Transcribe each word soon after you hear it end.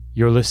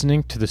You're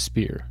listening to The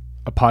Spear,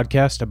 a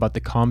podcast about the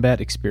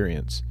combat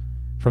experience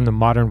from the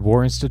Modern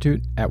War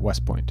Institute at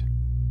West Point.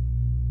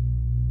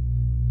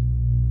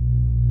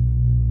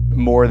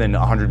 More than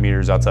 100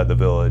 meters outside the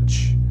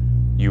village,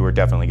 you were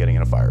definitely getting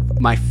in a firefight.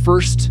 My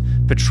first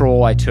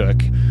patrol I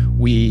took,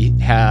 we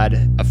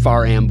had a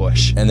far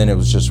ambush. And then it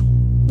was just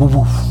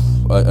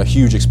a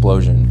huge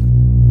explosion.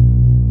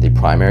 The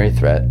primary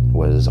threat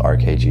was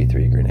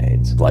RKG-3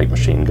 grenades. Light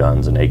machine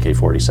guns and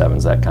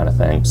AK-47s, that kind of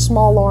thing.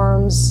 Small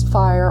arms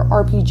fire,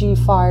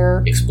 RPG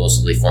fire.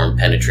 Explosively formed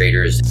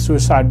penetrators.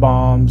 Suicide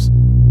bombs.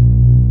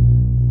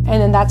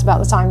 And then that's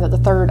about the time that the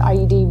third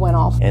IED went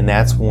off. And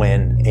that's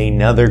when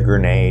another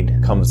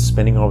grenade comes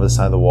spinning over the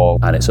side of the wall.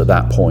 And it's at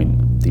that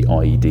point the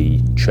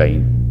IED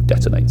chain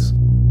detonates.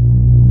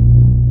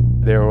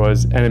 There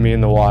was enemy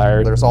in the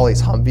wire. There's all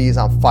these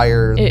Humvees on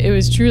fire. It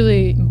was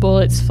truly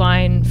bullets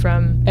flying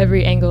from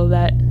every angle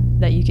that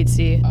you could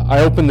see. I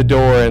open the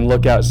door and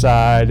look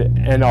outside,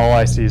 and all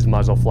I see is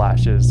muzzle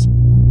flashes.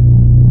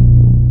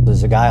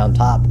 There's a guy on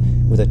top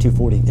with a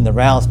 240, and the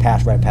rounds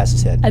passed right past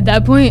his head. At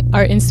that point,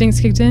 our instincts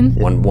kicked in.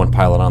 One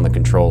pilot on the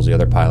controls, the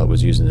other pilot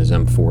was using his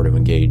M4 to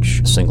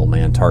engage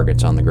single-man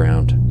targets on the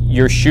ground.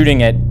 You're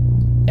shooting at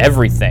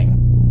everything.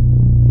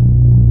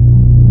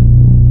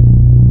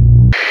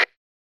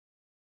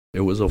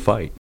 It was a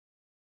fight.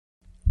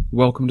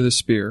 Welcome to The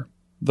Spear,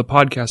 the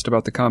podcast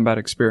about the combat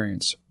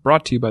experience,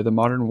 brought to you by the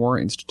Modern War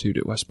Institute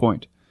at West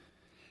Point.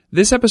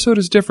 This episode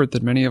is different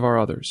than many of our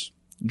others.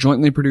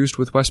 Jointly produced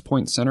with West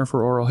Point Center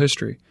for Oral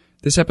History,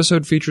 this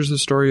episode features the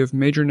story of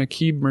Major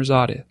Naqib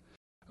Mirzadeh,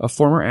 a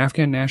former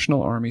Afghan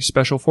National Army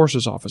Special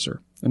Forces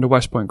officer and a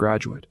West Point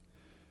graduate.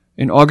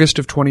 In August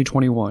of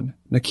 2021,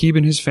 Naqib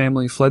and his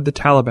family fled the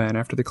Taliban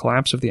after the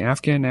collapse of the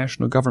Afghan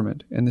national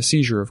government and the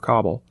seizure of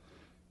Kabul.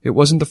 It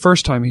wasn't the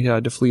first time he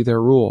had to flee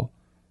their rule.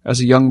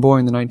 As a young boy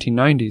in the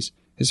 1990s,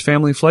 his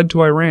family fled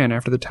to Iran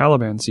after the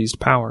Taliban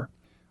seized power.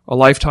 A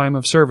lifetime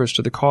of service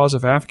to the cause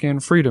of Afghan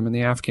freedom and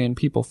the Afghan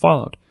people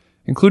followed,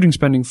 including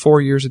spending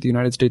 4 years at the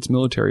United States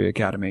Military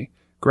Academy,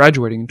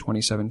 graduating in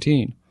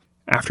 2017.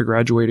 After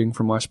graduating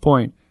from West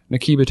Point,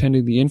 Naqib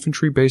attended the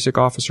Infantry Basic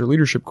Officer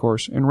Leadership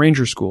Course and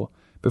Ranger School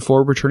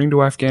before returning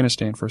to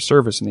Afghanistan for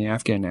service in the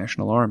Afghan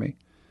National Army.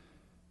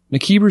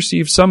 Naqib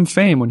received some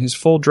fame when his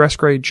full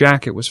dress-gray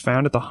jacket was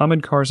found at the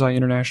Hamid Karzai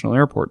International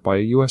Airport by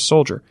a U.S.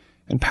 soldier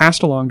and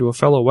passed along to a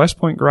fellow West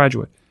Point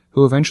graduate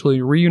who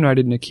eventually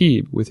reunited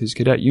Naqib with his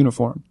cadet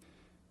uniform.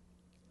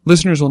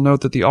 Listeners will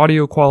note that the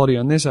audio quality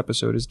on this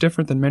episode is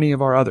different than many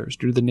of our others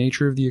due to the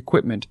nature of the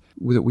equipment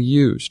that we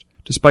used.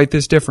 Despite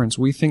this difference,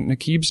 we think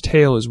Naqib's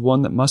tale is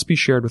one that must be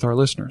shared with our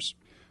listeners.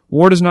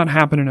 War does not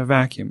happen in a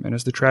vacuum, and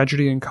as the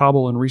tragedy in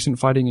Kabul and recent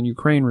fighting in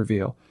Ukraine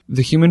reveal,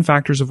 the human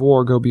factors of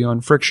war go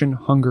beyond friction,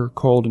 hunger,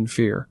 cold, and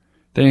fear.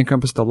 They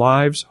encompass the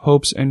lives,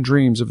 hopes, and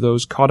dreams of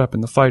those caught up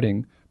in the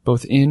fighting,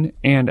 both in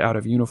and out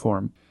of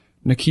uniform.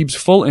 Naqib's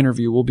full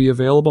interview will be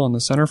available on the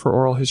Center for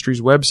Oral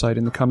History's website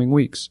in the coming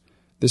weeks.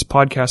 This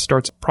podcast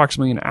starts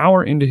approximately an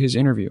hour into his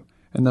interview,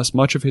 and thus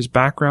much of his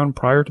background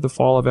prior to the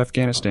fall of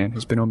Afghanistan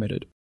has been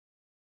omitted.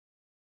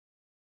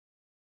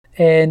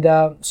 And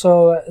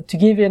so to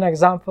give you an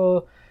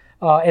example,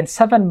 in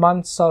 7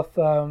 months of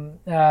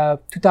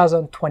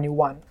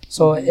 2021,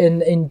 so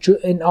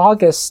in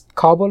August,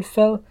 Kabul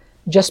fell.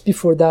 Just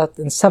before that,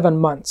 in 7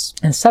 months.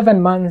 In 7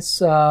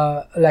 months,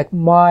 like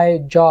my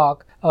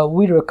job,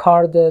 we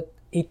recorded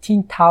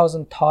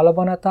 18,000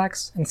 Taliban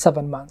attacks in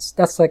 7 months.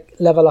 That's like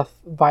level of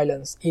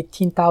violence,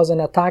 18,000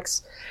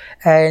 attacks.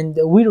 And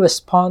we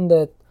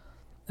responded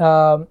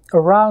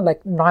around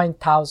like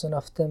 9,000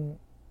 of them.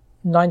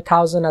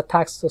 9,000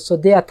 attacks. So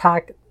they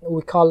attacked,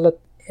 we call it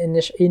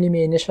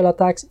enemy initial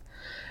attacks.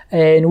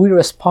 And we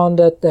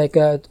responded like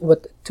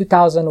with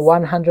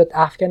 2,100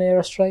 Afghan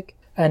airstrike.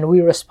 And we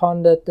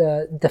responded,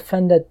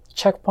 defended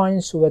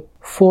checkpoints with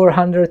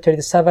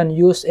 437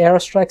 US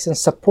airstrikes in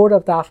support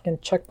of the Afghan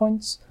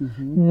checkpoints,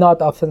 not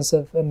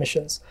offensive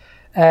missions.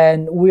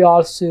 And we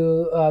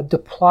also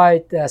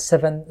deployed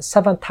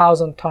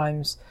 7,000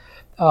 times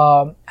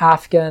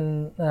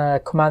Afghan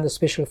Commando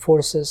Special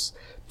Forces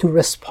to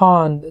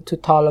respond to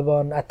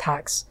Taliban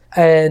attacks.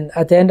 And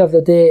at the end of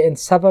the day, in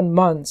 7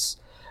 months,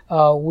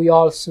 we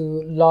also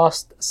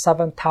lost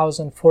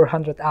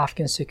 7,400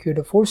 Afghan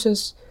security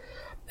forces.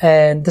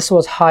 And this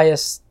was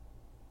highest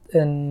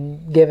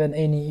given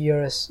any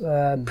years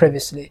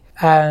previously.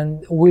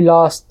 And we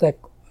lost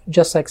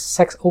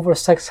over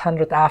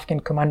 600 Afghan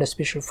Commando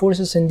Special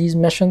Forces in these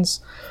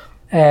missions.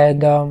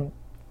 And that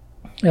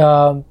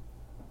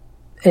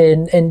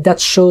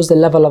shows the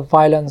level of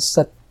violence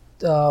that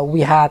we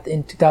had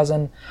in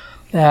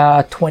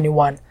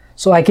 2021.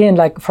 So again,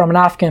 like from an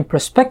Afghan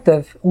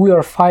perspective, we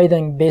are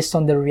fighting based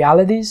on the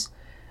realities,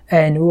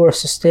 and we were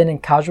sustaining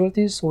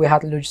casualties. We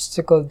had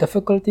logistical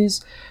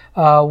difficulties.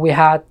 We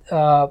had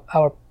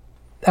our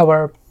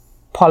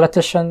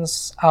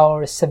politicians,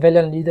 our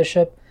civilian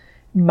leadership,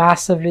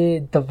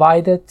 massively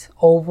divided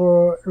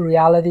over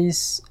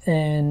realities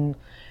and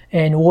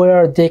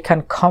where they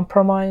can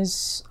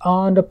compromise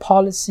on the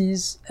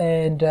policies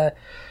and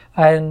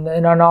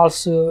and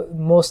also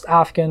most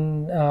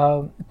Afghan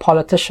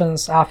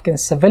politicians, Afghan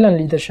civilian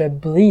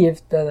leadership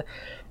believed that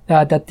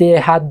they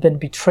had been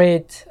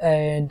betrayed,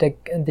 and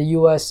the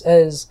U.S.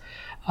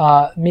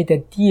 made a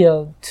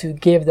deal to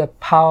give the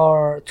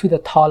power to the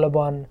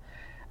Taliban,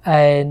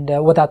 and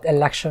without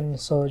election.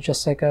 So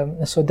just like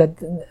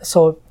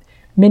so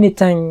many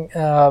things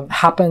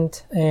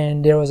happened,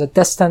 and there was a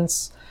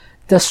distrust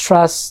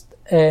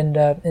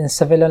in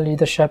civilian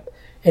leadership,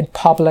 in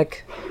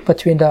public,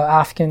 between the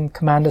Afghan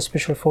Commando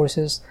Special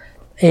Forces,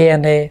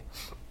 ANA,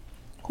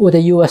 with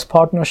the U.S.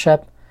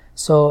 partnership.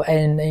 So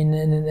and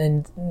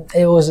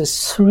it was a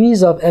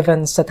series of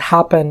events that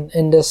happened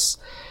in this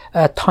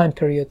time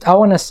period. I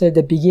want to say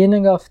the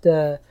beginning of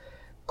the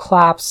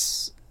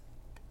collapse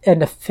and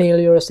the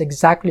failures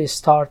exactly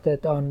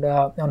started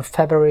on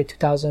February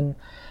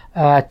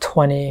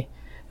 2020,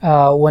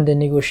 when the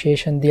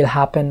negotiation deal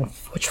happened,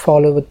 which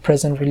followed with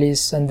prison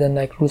release and then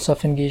like rules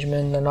of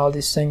engagement and all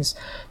these things.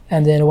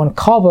 And then when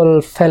Kabul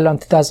fell in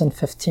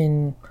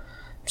 2015,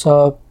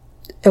 so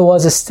it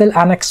was still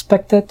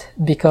unexpected,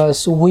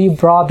 because we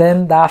brought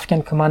in the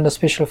Afghan Commando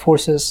Special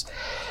Forces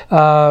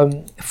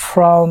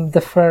from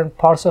different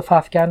parts of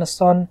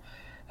Afghanistan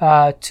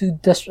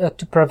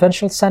to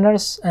provincial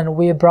centers, and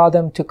we brought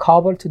them to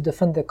Kabul to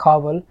defend the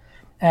Kabul,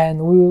 and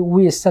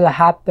we still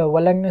had the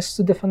willingness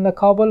to defend the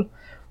Kabul,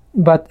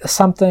 but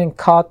something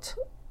caught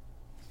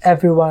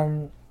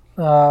everyone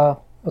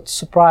with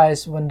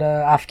surprise when the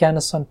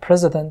Afghanistan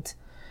president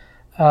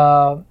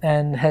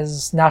and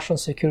his national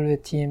security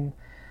team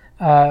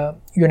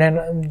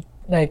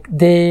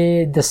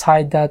they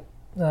decide that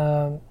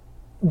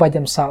by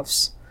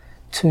themselves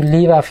to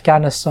leave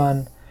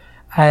Afghanistan,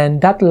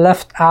 and that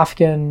left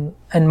Afghan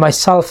and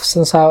myself,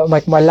 since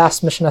my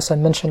last mission, as I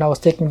mentioned, I was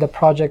taking the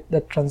project,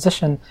 the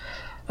transition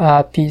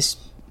piece.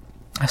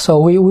 So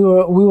we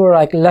were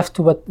like left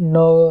with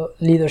no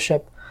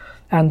leadership,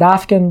 and the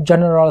Afghan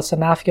generals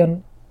and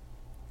Afghan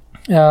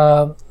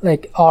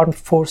armed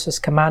forces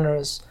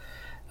commanders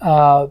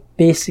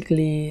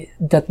basically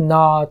did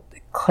not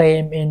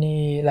claim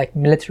any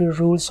military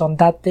rules on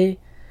that day.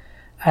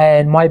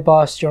 And my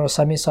boss, General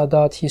Sami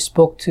Sadat, he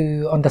spoke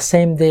to, on the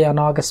same day on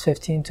August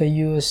 15, to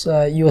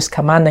a US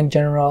commanding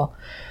general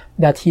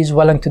that he's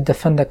willing to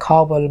defend the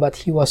Kabul, but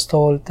he was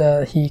told,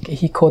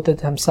 he quoted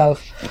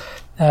himself,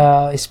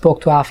 he spoke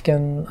to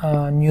Afghan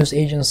news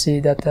agency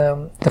that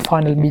the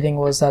final meeting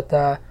was that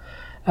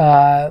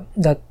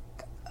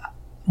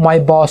my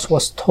boss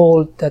was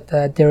told that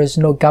there is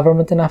no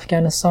government in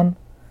Afghanistan,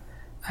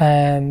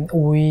 and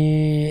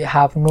we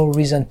have no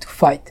reason to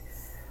fight.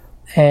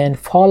 And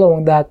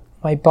following that,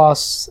 my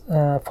boss,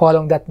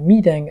 following that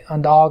meeting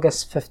on the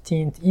August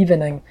 15th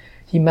evening,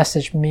 he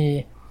messaged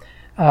me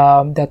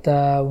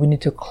that we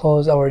need to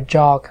close our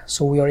jog,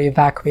 so we are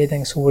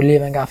evacuating, so we're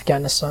leaving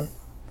Afghanistan.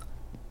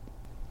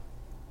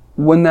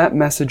 When that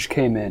message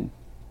came in,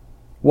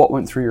 what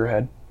went through your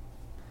head?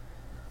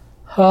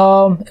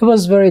 It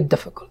was very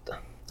difficult.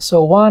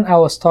 So one, I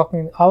was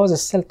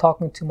still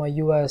talking to my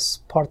US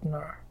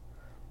partner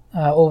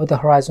over the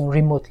horizon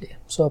remotely,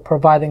 so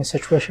providing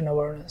situation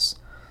awareness.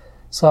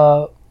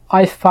 So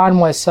I found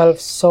myself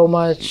so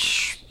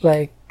much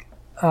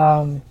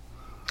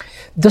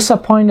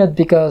disappointed,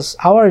 because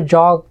our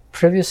job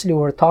previously we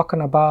were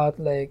talking about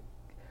we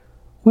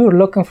were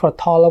looking for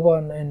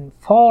Taliban in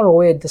far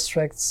away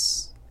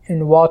districts,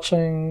 in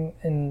watching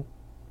in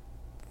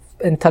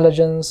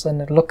intelligence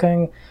and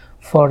looking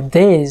for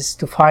days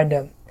to find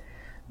them.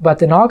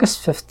 But in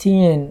August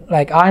 15,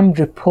 I'm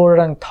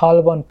reporting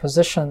Taliban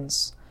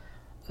positions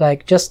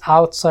just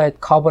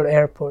outside Kabul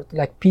airport,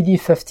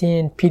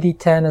 PD-15,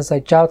 PD-10 is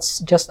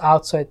just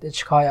outside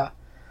Ichkaya.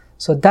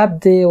 So that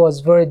day was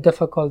very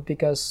difficult,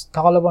 because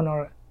Taliban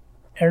are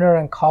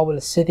entering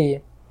Kabul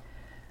city,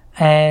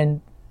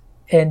 and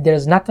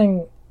there's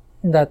nothing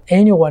that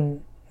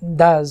anyone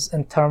does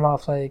in terms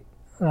of a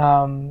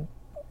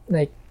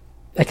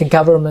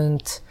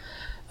government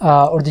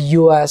or the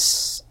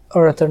US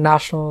or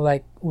international,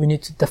 we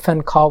need to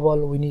defend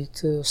Kabul, we need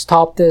to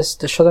stop this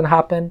shouldn't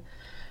happen.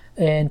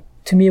 And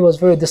to me, it was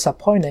very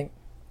disappointing.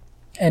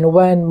 And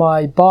when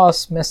my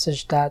boss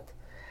messaged that,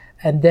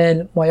 and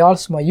then my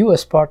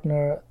US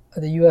partner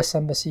at the US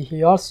embassy,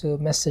 he also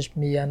messaged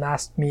me and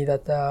asked me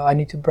that I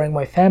need to bring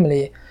my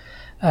family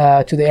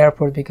to the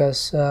airport,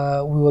 because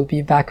we will be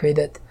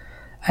evacuated.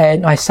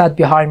 And I sat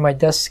behind my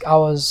desk, I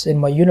was in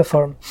my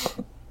uniform,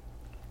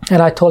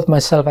 and I told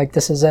myself,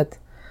 this is it.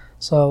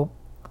 So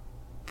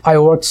I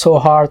worked so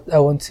hard. I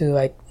went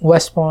to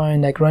West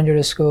Point,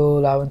 Ranger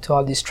School. I went to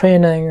all these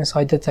trainings.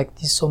 I did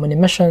so many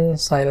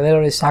missions. I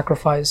literally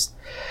sacrificed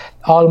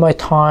all my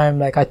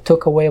time. I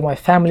took away my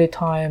family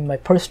time, my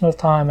personal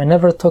time. I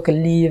never took a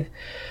leave.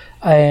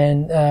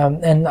 And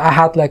I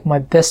had my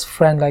best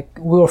friend.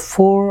 We were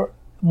 4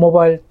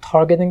 mobile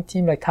targeting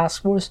team,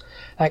 task force.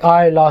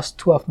 I lost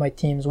 2 of my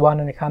teams,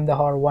 one in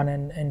Kandahar, one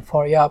in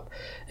Faryab,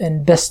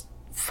 and best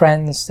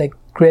friends,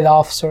 great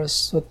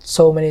officers with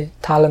so many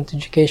talent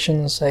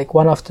educations.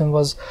 One of them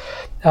was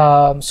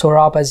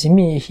Sorab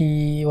Azimi.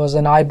 He was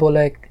an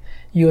IBOLEC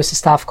US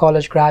Staff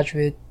College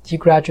graduate. he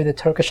graduated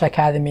Turkish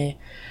Academy,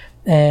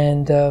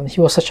 and he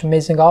was such an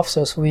amazing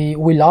officer. So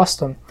we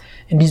lost him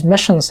in these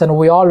missions, and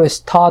we always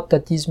thought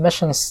that these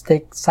missions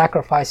take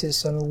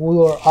sacrifices, and we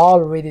were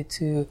all ready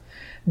to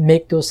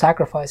make those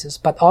sacrifices.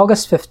 But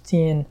August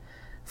 15,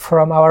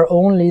 from our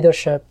own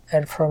leadership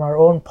and from our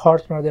own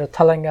partner, they're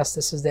telling us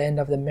this is the end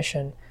of the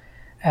mission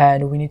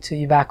and we need to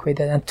evacuate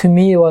it. And to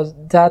me,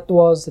 that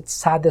was the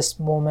saddest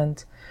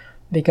moment,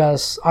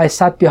 because I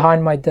sat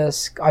behind my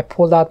desk, I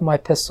pulled out my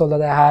pistol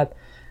that I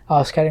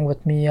was carrying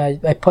with me,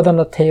 I put on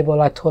the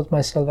table, I told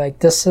myself, like,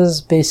 this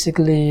is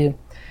basically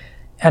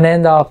an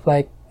end of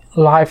like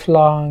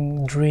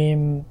lifelong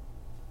dream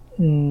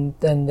and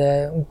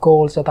the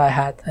goals that I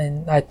had.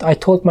 And I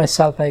told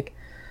myself, like,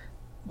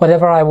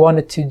 whatever I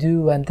wanted to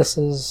do, and this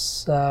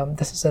is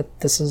it.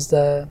 This is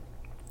the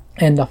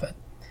end of it.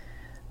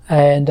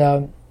 And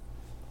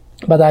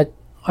but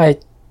I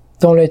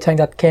the only thing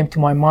that came to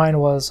my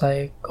mind was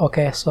like,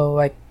 okay, so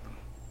like,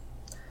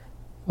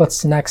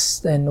 what's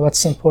next and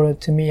what's important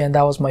to me? And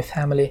that was my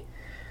family.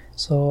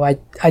 So I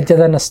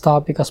didn't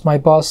stop, because my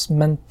boss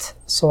meant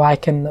so I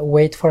can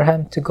wait for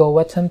him to go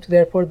with him to the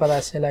airport. But I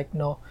said, like,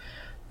 no,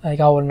 like,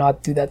 I will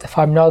not do that. If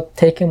I'm not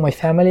taking my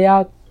family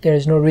out, there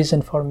is no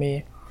reason for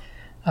me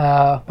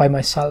by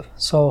myself.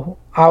 So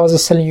I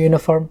was still in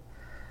uniform.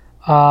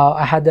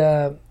 I had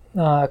a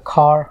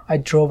car. I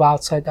drove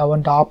outside. I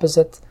went the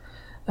opposite.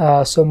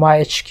 So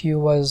my HQ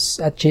was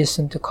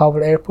adjacent to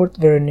Kabul airport,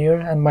 very near,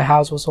 and my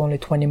house was only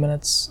 20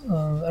 minutes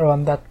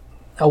around that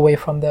away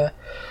from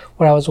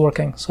where I was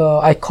working. So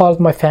I called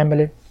my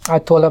family. I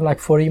told them, like,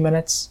 40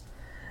 minutes,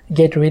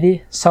 get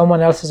ready.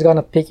 Someone else is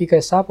gonna pick you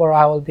guys up, or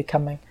I will be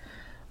coming.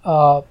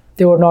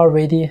 They were not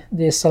ready.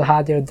 They still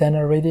had their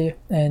dinner ready,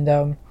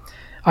 and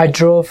I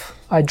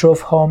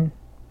drove home,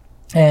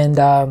 and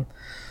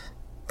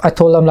I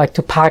told them, like,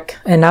 to pack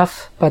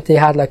enough, but they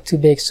had like 2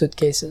 big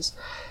suitcases,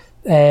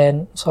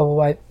 and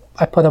so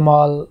I put them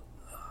all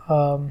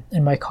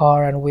in my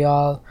car,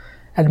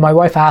 and my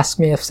wife asked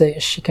me if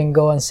she can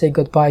go and say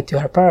goodbye to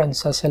her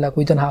parents. I said, like,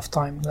 we don't have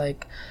time,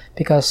 like,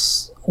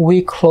 because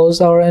we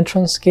closed our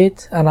entrance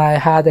gate, and I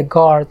had a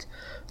guard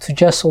to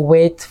just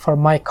wait for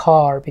my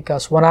car,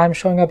 because when I'm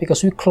showing up,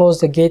 because we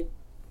closed the gate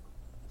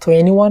to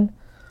anyone,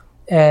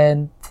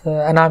 and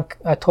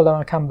I told them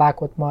I'll come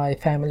back with my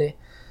family.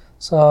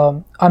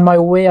 So on my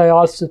way, I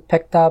also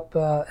picked up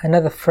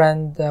another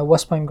friend, a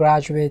West Point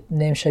graduate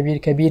named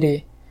Shabir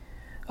Kabiri.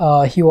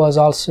 He was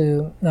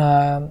also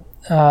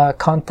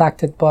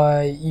contacted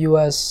by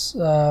U.S.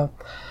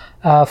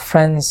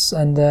 friends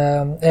and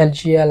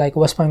LGL, like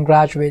West Point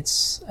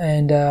graduates,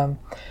 and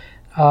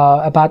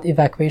about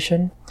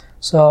evacuation.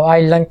 So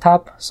I linked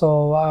up.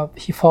 So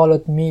he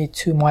followed me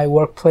to my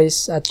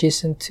workplace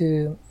adjacent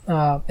to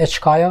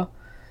Echkaya.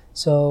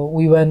 So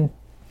we went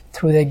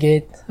through the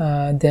gate,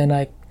 and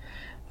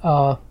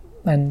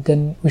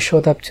then we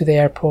showed up to the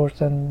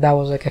airport, and that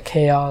was like a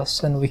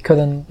chaos, and we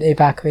couldn't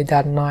evacuate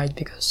that night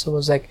because it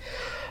was like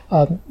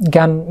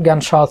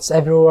gunshots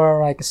everywhere,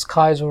 like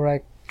skies were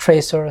like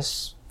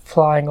tracers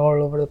flying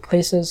all over the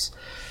places,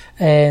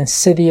 and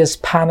city is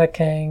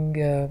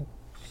panicking.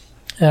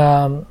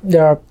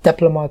 There are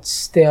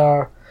diplomats, there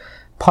are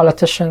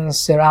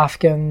politicians, there are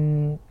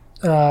Afghan,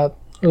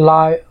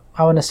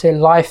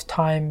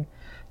 lifetime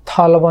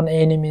Taliban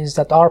enemies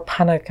that are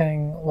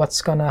panicking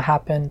what's gonna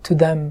happen to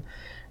them,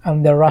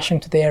 and they're rushing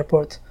to the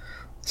airport.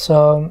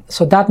 So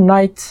that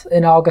night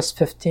in August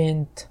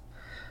 15th,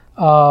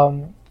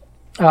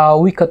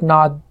 we could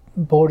not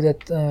board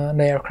it in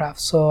the aircraft.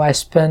 So I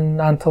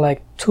spent until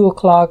like 2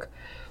 o'clock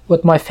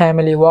with my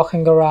family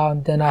walking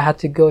around. Then I had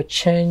to go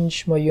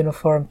change my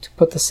uniform to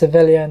put the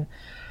civilian,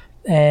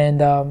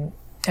 and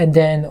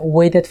then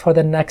waited for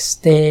the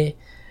next day.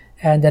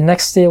 And the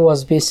next day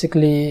was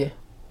basically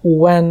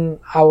when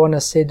I want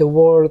to say the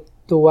world,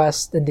 the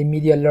West, and the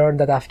media learned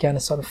that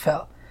Afghanistan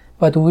fell.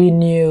 But we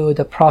knew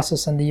the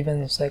process and the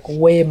events like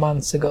way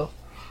months ago.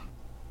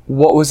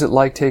 What was it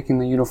like taking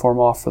the uniform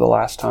off for the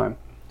last time?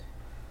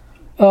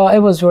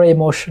 It was a very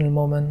emotional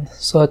moment.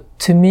 So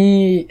to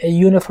me, a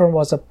uniform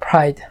was a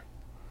pride.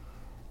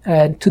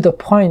 And to the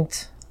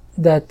point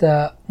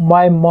that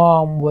my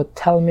mom would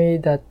tell me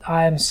that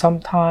I am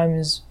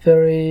sometimes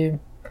very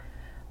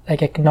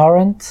like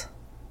ignorant,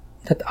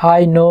 that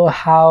I know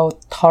how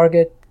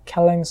target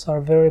killings are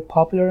very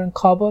popular in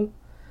Kabul,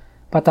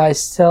 but I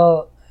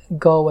still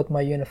go with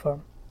my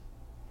uniform.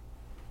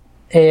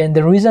 And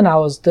the reason I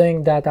was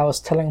doing that, I was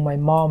telling my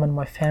mom and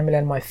my family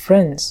and my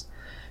friends,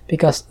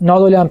 because not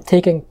only I'm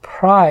taking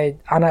pride,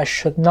 and I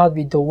should not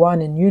be the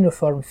one in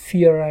uniform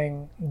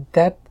fearing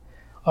death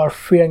or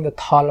fearing the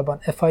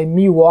Taliban. If I'm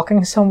me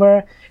walking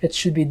somewhere, it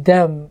should be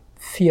them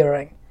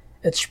fearing.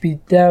 It should be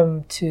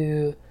them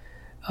to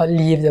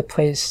leave the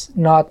place,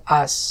 not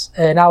us.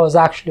 And I was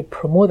actually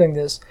promoting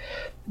this.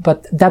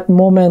 But that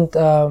moment,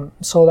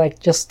 so like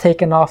just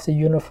taking off the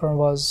uniform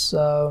was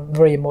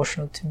very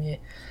emotional to me.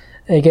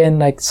 Again,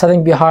 like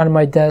sitting behind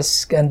my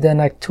desk, and then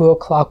like 2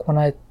 o'clock when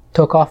I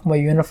took off my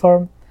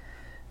uniform,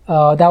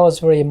 that was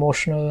very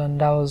emotional,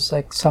 and that was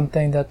like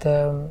something that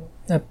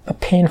a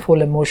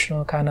painful,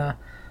 emotional kind of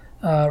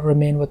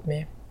remain with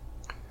me.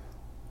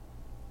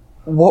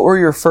 What were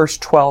your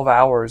first 12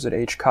 hours at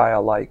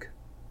HKIA like?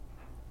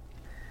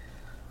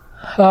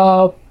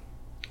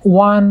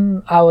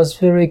 One, I was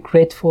very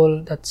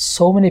grateful that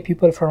so many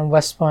people from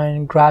West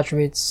Point,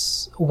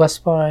 graduates,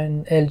 West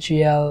Point,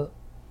 LGL,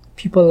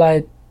 people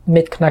I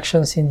made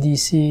connections in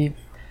DC,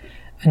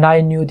 and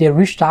I knew they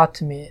reached out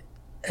to me.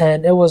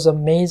 And it was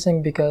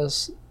amazing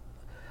because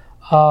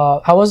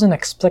I wasn't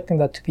expecting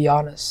that, to be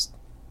honest.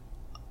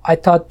 I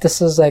thought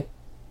this is like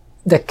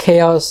the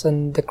chaos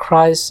and the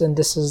crisis, and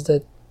this is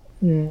the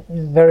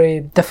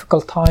very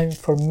difficult time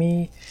for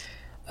me.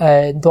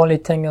 The only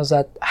thing is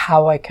that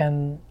how I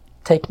can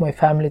take my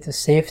family to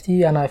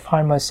safety, and I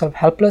find myself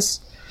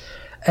helpless.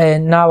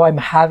 And now I'm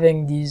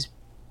having these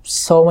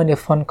so many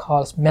phone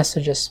calls,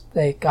 messages.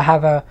 Like I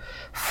have a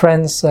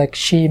friend, like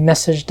she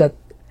messaged that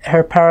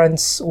her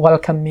parents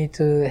welcomed me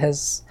to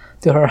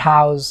her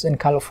house in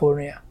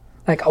California,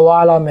 like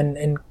while I'm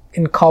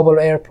in Kabul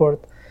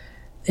airport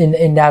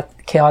in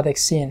that chaotic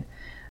scene.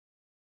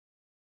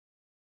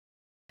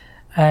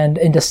 And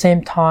in the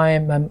same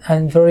time,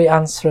 I'm very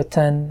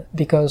uncertain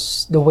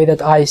because the way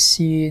that I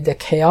see the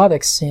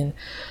chaotic scene,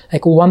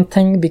 like one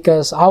thing,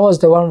 because I was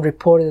the one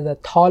reported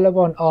that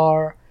Taliban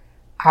are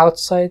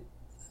outside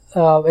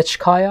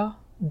HKIA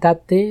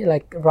that day,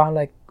 like around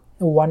like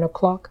 1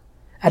 o'clock,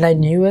 and I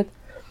knew it.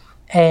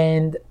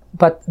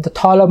 But the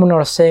Taliban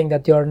are saying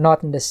that they are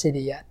not in the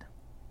city yet,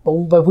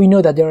 but we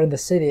know that they're in the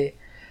city.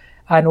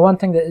 And one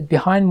thing that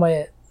behind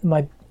my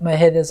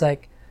head is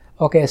like,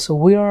 okay, so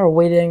we are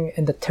waiting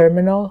in the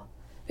terminal,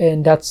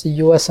 and that's the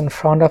US in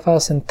front of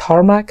us in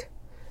tarmac,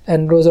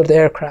 and those are the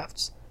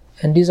aircrafts.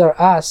 And these are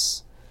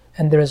us,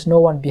 and there is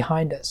no one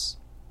behind us.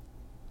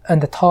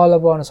 And the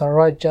Taliban are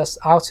right just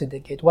outside the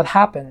gate. What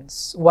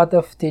happens? What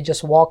if they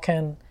just walk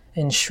in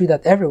and shoot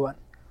at everyone?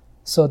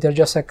 So they're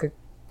just like a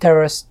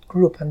terrorist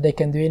group, and they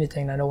can do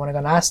anything, and no one is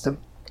going to ask them.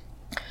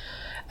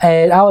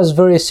 And I was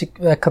very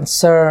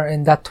concerned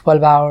in that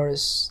 12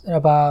 hours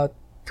about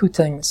two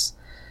things.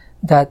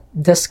 That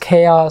this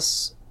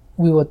chaos,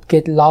 we would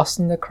get lost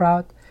in the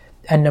crowd,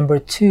 and number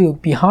two,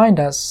 behind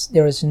us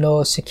there is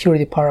no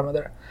security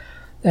perimeter.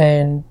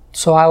 And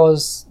so I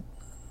was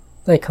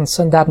like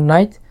concerned that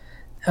night.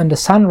 And the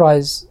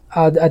sunrise,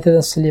 I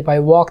didn't sleep. I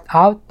walked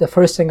out. The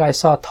first thing I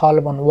saw,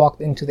 Taliban walked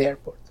into the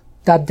airport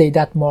that day,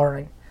 that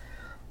morning,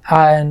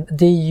 and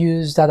they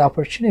used that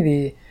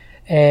opportunity.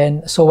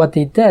 And so what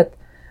they did,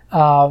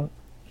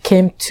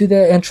 came to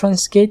the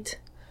entrance gate,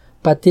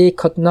 but they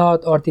could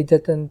not, or they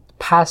didn't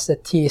pass the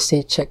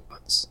TSA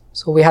checkpoints.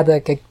 So we had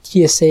like a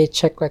TSA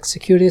check, like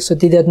security, so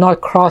they did not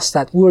cross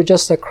that. We were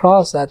just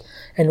across that,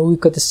 and we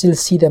could still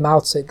see them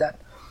outside that.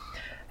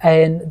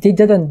 And they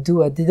didn't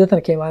do it. They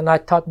didn't come, and I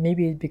thought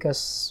maybe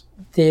because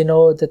they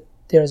know that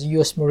there's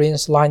US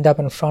Marines lined up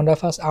in front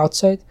of us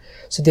outside,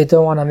 so they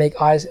don't want to make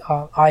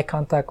eye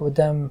contact with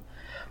them.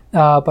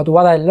 But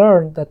what I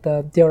learned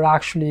that they're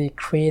actually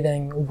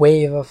creating a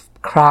wave of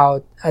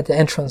crowd at the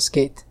entrance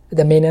gate,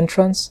 the main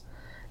entrance.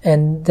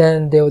 And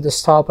then they would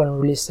stop and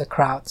release the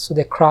crowd. So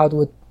the crowd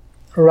would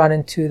run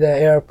into the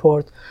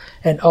airport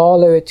and all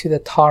the way to the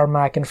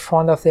tarmac in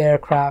front of the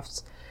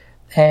aircrafts.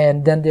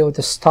 And then they would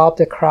stop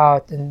the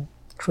crowd and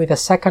create a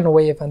second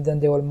wave, and then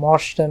they will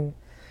march them.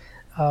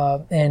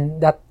 And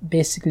that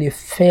basically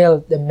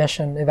failed the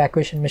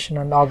evacuation mission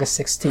on August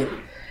 16th.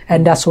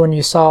 And that's when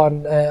you saw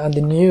on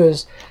the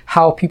news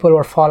how people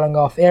were falling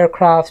off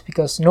aircraft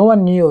because no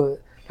one knew,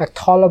 like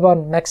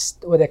Taliban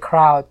mixed with the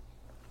crowd.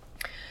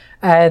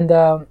 And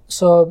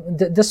so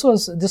this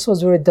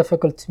was very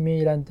difficult to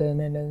me,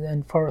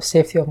 and for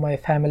safety of my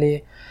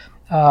family,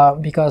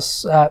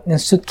 because in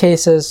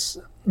suitcases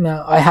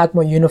I had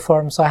my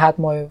uniforms, I had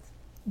my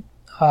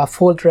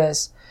full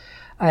dress,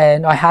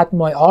 and I had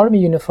my army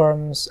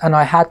uniforms, and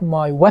I had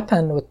my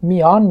weapon with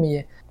me on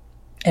me,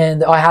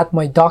 and I had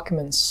my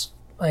documents,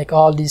 like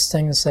all these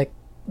things, like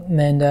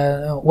and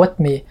with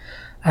me.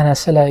 And I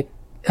said, like,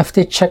 if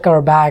they check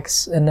our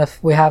bags and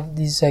if we have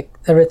these, like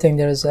everything,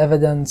 there is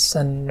evidence,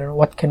 and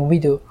what can we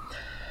do?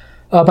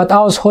 But I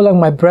was holding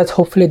my breath.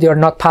 Hopefully they are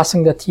not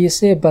passing the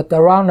TSA, but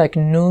around like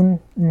noon,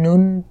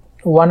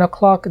 1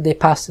 o'clock, they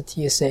passed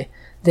the TSA.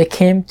 They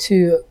came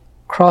to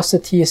cross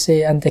the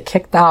TSA, and they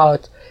kicked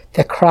out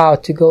the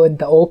crowd to go in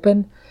the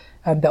open.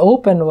 And the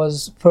open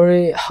was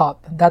very hot.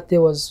 That day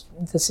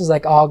this is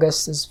like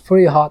August, it's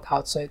very hot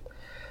outside.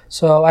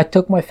 So I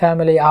took my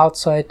family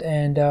outside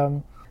and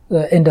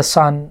in the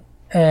sun,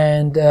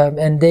 and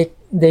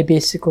they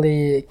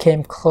basically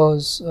came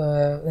close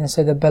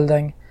inside the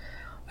building,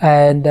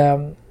 and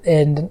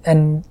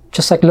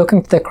just like looking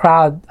at the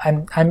crowd,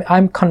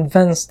 I'm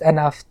convinced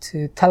enough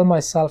to tell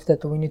myself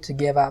that we need to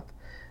give up,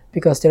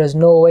 because there is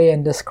no way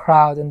in this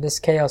crowd, in this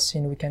chaos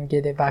scene, we can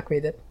get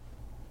evacuated.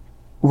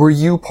 Were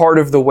you part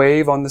of the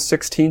wave on the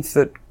 16th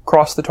that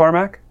crossed the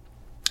tarmac?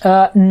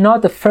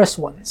 Not the first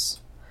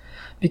ones,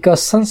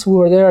 because since we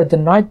were there the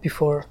night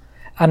before,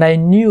 and I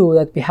knew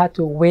that we had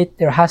to wait,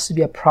 there has to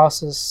be a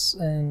process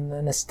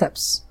and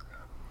steps.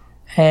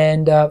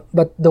 And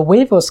but the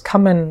wave was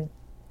coming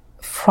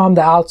from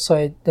the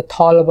outside, the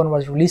Taliban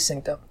was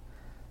releasing them.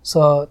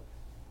 So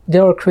they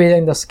were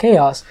creating this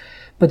chaos.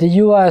 But the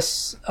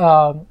U.S.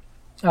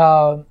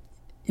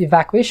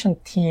 Evacuation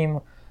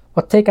team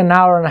would take an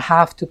hour and a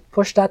half to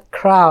push that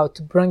crowd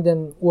to bring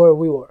them where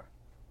we were.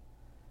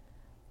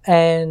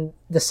 And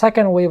the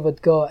second wave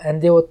would go,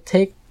 and they would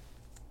take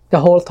the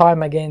whole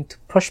time again to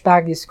push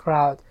back this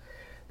crowd.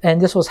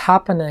 And this was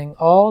happening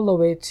all the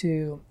way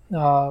to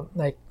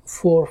like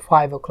 4 or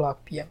 5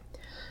 o'clock p.m.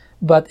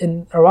 But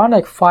in around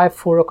like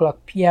 4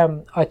 o'clock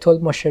p.m., I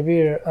told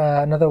Moshavir,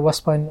 another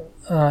West Point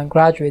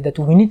graduate, that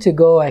we need to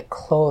go like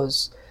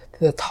close to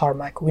the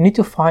tarmac. We need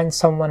to find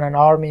someone, an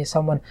army,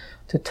 someone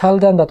to tell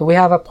them that we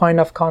have a point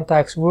of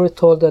contact. We were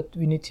told that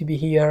we need to be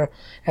here,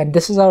 and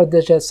this is our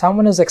digit.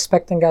 Someone is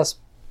expecting us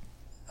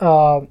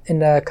in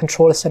the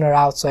control center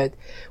outside.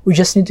 We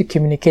just need to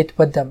communicate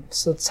with them.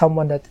 So it's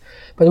someone that,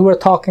 but we were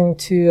talking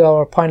to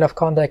our point of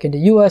contact in the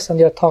US, and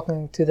they are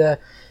talking to the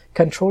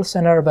control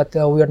center, but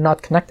we are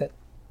not connected.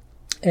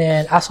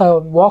 And as I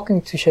was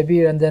walking to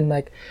Shabir, and then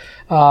like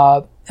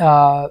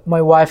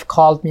my wife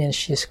called me and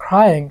she's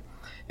crying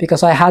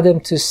because I had them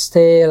to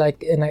stay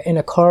like in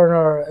a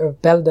corner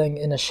of building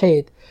in a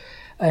shade.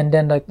 And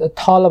then like the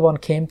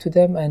Taliban came to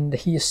them and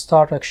he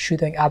started like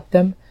shooting at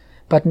them,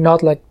 but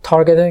not like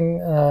targeting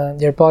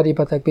their body,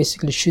 but like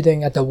basically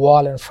shooting at the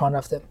wall in front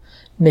of them,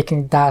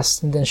 making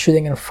dust, and then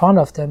shooting in front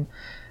of them.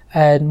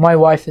 And my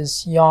wife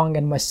is young,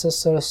 and my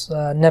sister's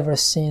never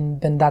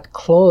been that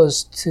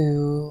close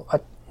to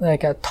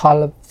a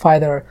Talib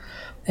fighter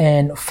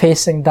and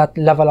facing that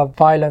level of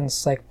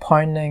violence, like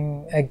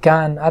pointing a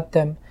gun at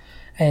them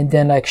and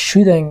then like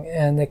shooting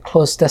in a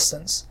close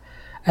distance.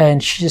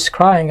 And she's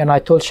crying, and I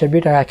told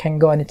Shabir, I can't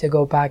go, I need to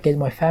go back, get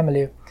my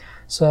family.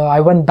 So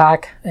I went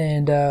back,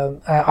 and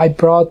I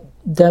brought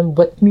them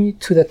with me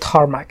to the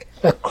tarmac,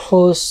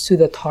 close to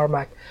the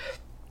tarmac.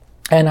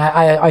 And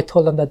I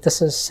told them that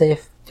this is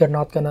safe, they're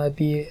not gonna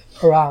be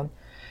around.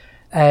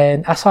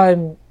 And as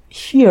I'm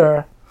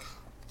here,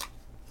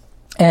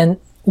 and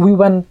we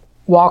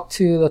walked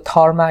to the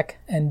tarmac,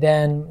 and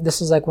then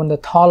this is like when the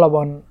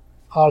Taliban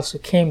also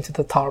came to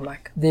the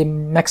tarmac. They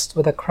mixed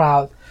with the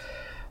crowd.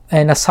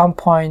 And at some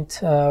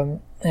point,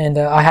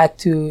 I had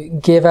to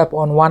give up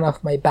on one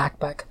of my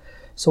backpack.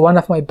 So one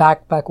of my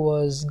backpack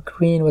was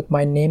green with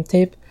my name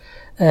tape,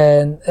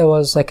 and it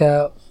was like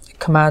a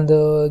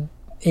commando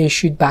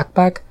issued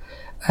backpack,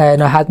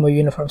 and I had my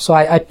uniform. So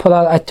I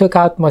took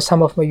out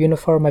some of my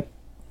uniform. I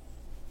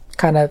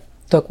kind of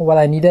took what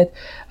I needed,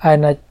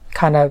 and I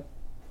kind of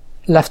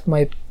left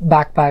my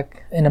backpack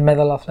in the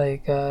middle of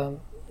like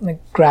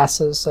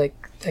grasses, like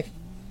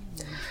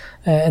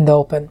in the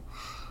open.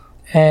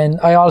 And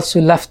I also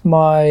left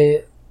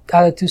my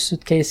other 2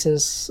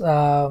 suitcases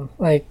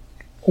like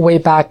way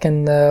back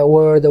in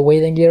where the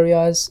waiting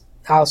area is,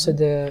 outside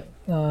the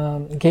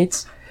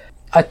gates.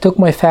 I took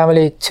my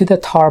family to the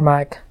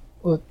tarmac.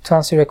 To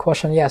answer your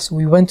question, yes,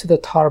 we went to the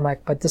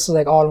tarmac, but this is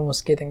like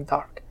almost getting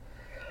dark.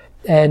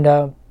 And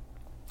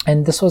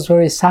this was a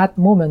very sad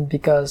moment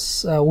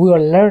because we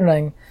were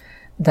learning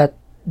that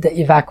the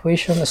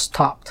evacuation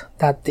stopped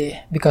that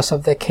day because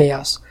of the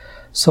chaos.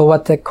 So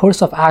what the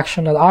course of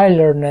action that I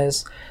learned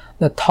is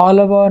the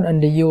Taliban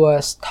and the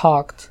US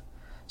talked.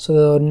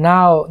 So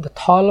now the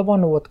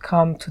Taliban would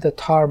come to the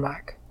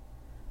tarmac.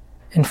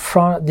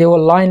 They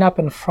will line up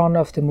in front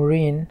of the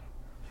Marine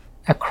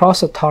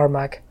across the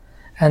tarmac,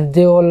 and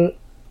they will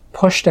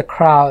push the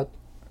crowd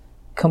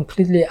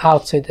completely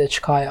outside the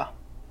Ichkaya.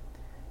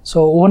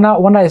 So when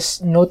I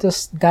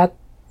noticed that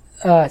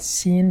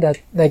scene, that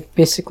like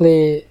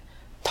basically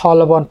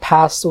Taliban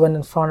went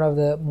in front of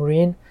the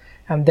Marine,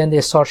 and then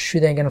they start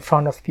shooting in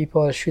front of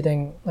people,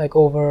 shooting like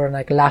over and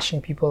like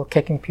lashing people,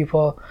 kicking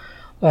people,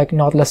 like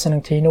not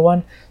listening to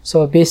anyone.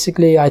 So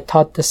basically I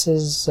thought this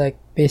is like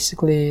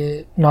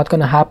basically not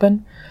gonna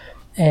happen.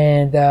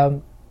 And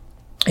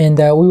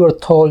we were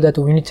told that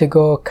we need to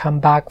go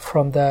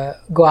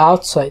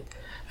outside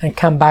and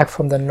come back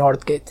from the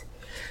north gate.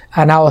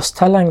 And I was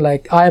telling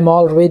like, I'm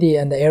already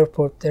in the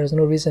airport, there's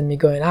no reason me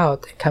going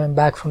out and coming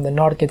back from the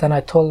north gate. And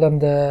I told them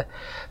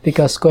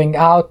because going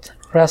out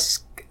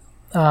risk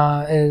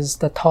is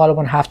the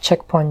Taliban have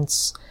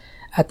checkpoints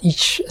at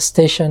each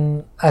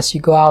station as you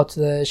go out to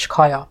the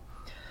Ichkaya.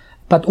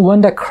 But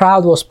when the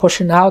crowd was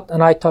pushing out,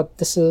 and I thought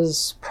this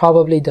is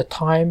probably the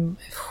time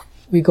if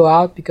we go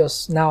out,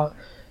 because now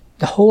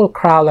the whole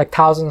crowd, like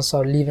thousands,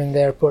 are leaving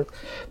the airport,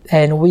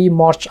 and we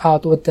march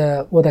out with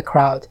the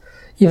crowd.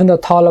 Even the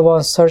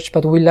Taliban searched,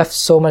 but we left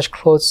so much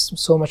clothes,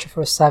 so much of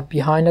our stuff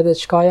behind at the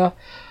Ichkaya,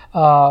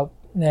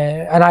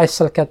 and I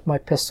still kept my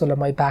pistol in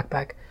my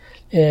backpack.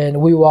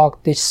 And we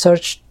walked. They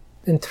searched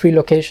in 3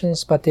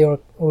 locations, but they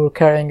were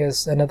carrying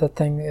as another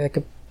thing, like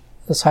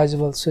a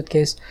sizable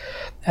suitcase,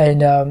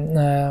 and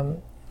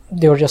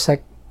they were just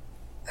like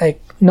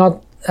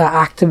not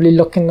actively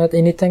looking at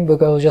anything,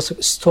 because it was just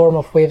a storm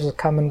of waves that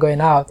come and going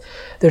out.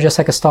 They're just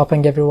like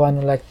stopping everyone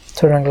and like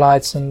turning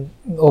lights and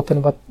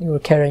open what you were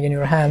carrying in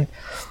your hand.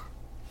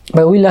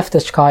 But we left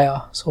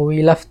Ichkaya, so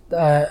we left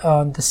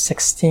on the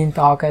 16th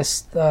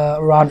August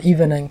around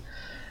evening,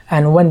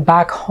 and went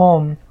back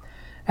home.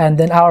 And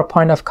then our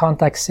point of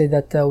contact said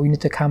that we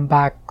need to come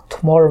back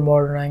tomorrow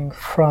morning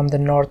from the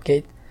north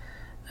gate.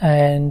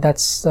 And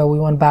that's we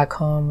went back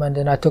home, and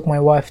then I took my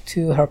wife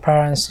to her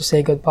parents to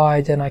say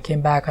goodbye. Then I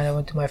came back and I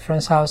went to my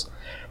friend's house.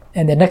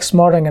 And the next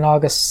morning, on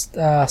August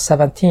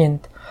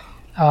 17th,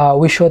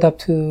 we showed up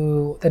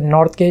to the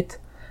north gate,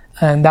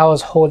 and that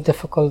was whole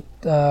difficult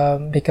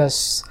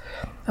because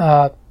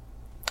the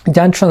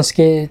entrance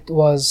gate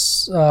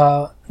was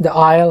the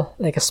aisle,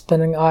 like a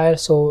spinning aisle,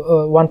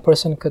 so one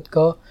person could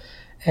go,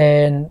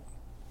 and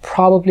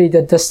probably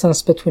the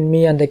distance between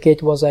me and the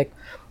gate was like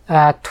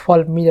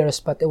 12 meters,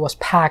 but it was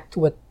packed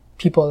with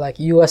people like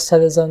U.S.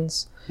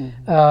 citizens,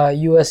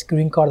 U.S.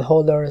 green card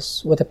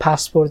holders with the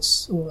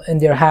passports in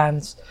their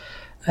hands,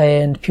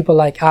 and people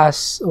like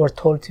us were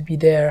told to be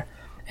there,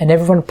 and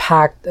everyone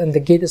packed, and the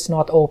gate is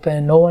not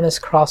open, no one is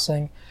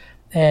crossing.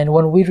 And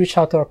when we reached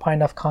out to our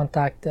point of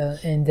contact,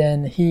 and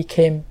then he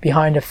came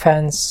behind the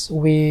fence,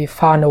 we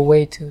found a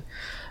way to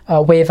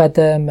wave at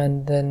them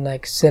and then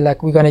like say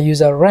like we're gonna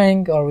use a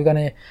ring, or we're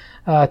gonna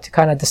to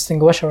kind of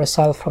distinguish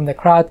ourselves from the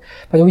crowd.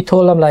 But we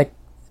told him like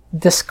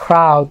this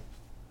crowd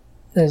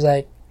is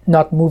like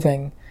not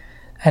moving,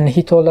 and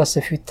he told us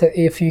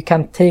if you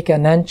can take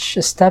an inch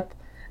a step,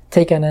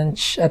 take an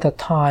inch at a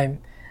time,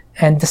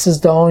 and this is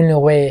the only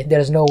way.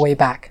 There's no way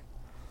back.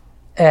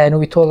 And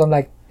we told him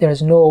like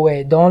there's no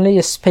way. The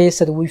only space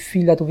that we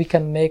feel that we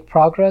can make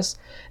progress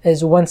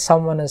is when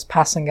someone is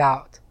passing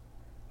out.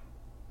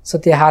 So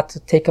they had to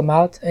take him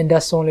out, and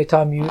that's the only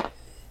time you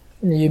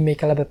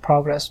make a little bit of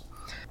progress.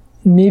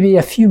 Maybe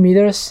a few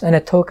meters, and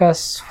it took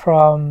us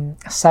from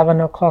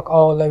 7 o'clock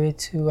all the way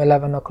to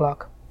 11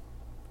 o'clock.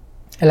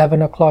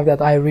 11 o'clock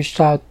that I reached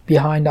out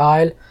behind the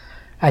aisle.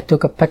 I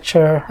took a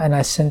picture and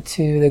I sent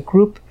to the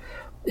group,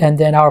 and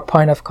then our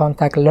point of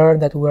contact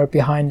learned that we were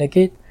behind the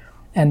gate,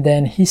 and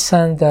then he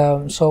sent,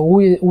 so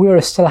we were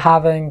still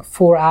having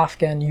 4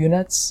 Afghan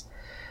units,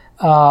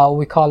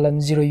 we call them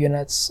 0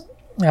 units,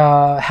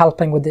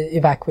 helping with the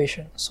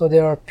evacuation. So they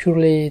are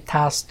purely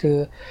tasked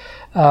to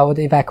with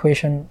the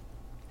evacuation.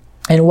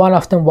 And one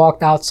of them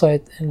walked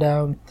outside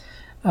and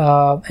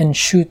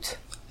shoot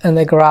in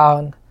the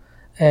ground,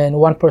 and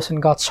one person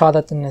got shot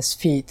at in his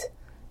feet,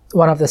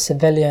 one of the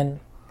civilian,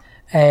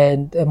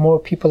 and more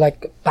people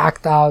like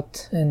backed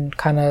out and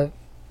kind of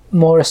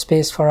more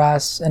space for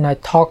us. And I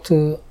talked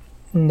to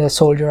the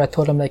soldier. I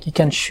told him like you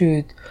can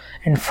shoot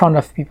in front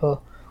of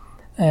people,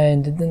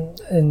 and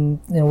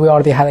we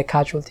already had a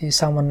casualty.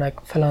 Someone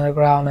like fell on the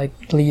ground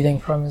like bleeding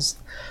from his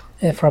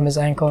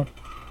ankle.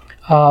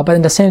 But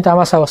in the same time,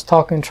 as I was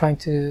talking, trying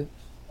to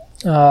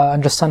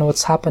understand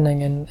what's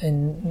happening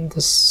in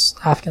this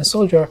Afghan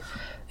soldier,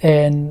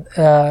 and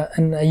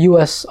a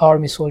U.S.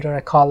 Army soldier,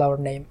 I called our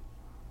name,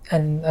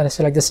 and I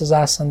said like this is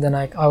us, and then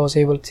I was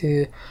able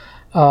to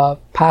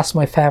pass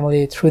my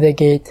family through the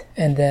gate,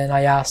 and then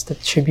I asked that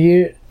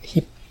Shabir,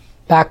 he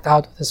backed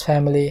out with his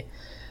family,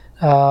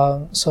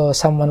 so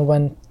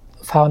someone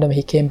found him,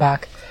 he came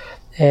back,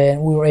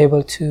 and we were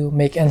able to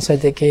make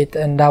inside the gate,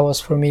 and that was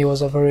for me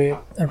was a very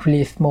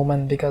relief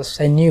moment, because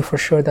I knew for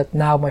sure that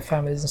now my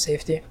family is in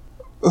safety.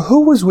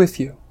 Who was with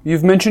you?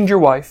 You've mentioned your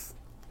wife.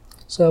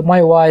 So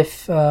my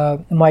wife,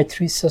 my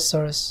 3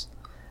 sisters,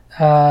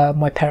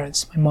 my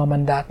parents, my mom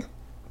and dad.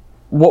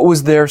 What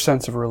was their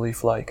sense of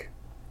relief like?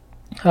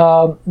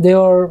 They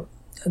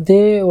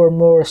were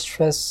more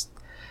stressed,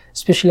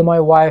 especially my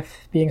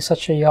wife being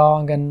such a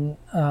young and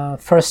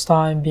first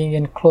time being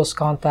in close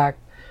contact.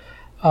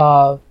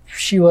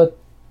 She would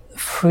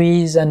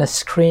freeze and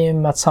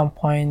scream at some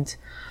point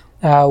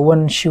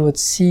when she would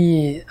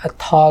see a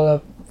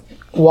Talib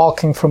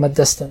walking from a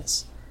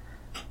distance,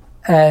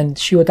 and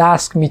she would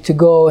ask me to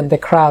go in the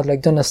crowd,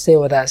 like don't stay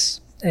with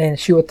us, and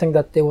she would think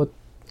that they would,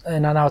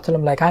 and I would tell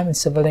them like I'm in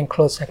civilian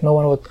clothes, like no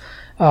one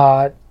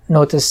would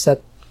notice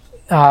that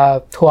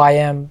who I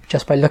am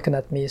just by looking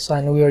at me. So,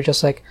 and we were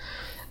just like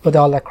with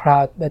all the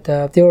crowd, but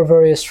they were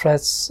very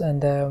stressed,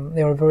 and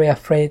they were very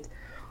afraid.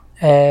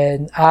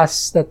 And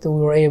us that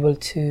we were able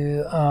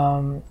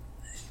to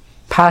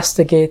pass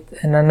the gate,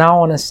 and I now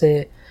want to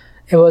say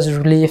it was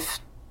relief,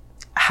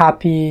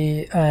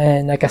 happy,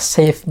 and like a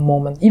safe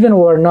moment. Even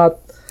we're not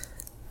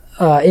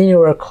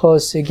anywhere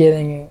close to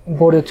getting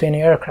boarded to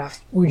any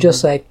aircraft. We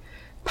just like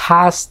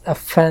passed a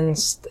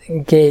fenced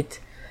gate,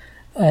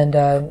 and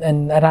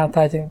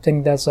I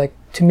think that's like,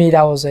 to me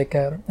that was like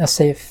a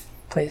safe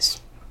place.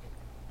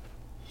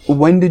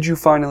 When did you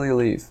finally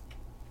leave?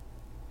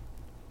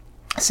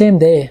 Same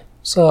day.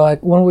 So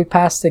like when we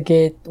passed the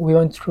gate, we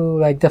went through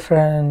like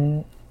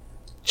different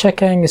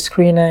checking,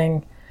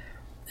 screening,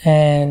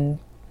 and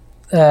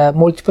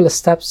multiple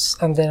steps,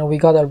 and then we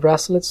got our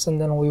bracelets, and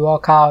then we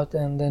walk out,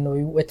 and then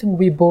I think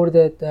we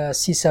boarded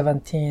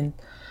C-17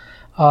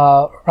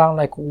 around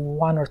like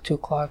 1 or 2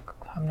 o'clock,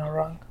 if I'm not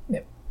wrong.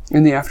 Yep.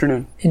 In the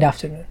afternoon? In the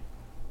afternoon.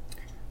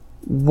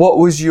 What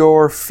was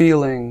your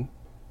feeling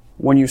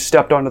when you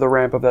stepped onto the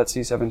ramp of that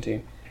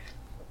C-17?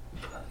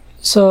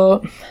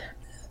 So,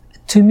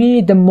 to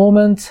me, the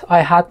moment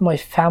I had my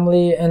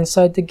family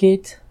inside the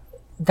gate,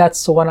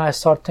 that's when I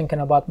start thinking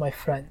about my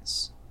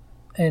friends.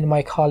 and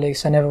my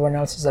colleagues and everyone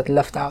else is that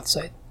left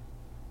outside.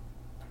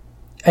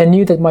 I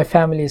knew that my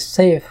family is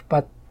safe,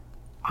 but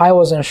I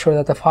wasn't sure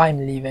that if I'm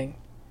leaving,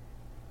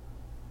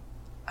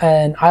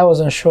 and I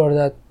wasn't sure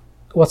that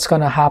what's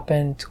gonna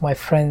happen to my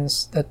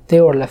friends that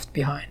they were left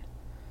behind.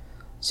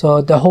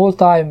 So the whole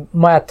time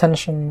my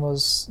attention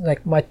was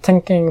like, my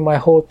thinking, my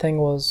whole thing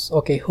was,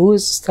 okay, who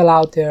is still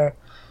out there,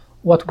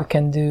 what we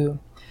can do.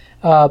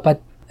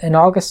 But in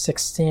August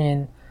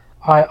 16,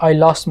 I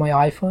lost my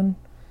iPhone.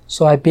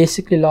 So I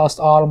basically lost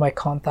all of my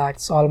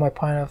contacts, all of my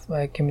point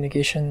of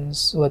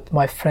communications with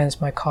my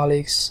friends, my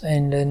colleagues,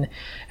 and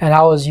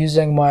I was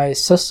using my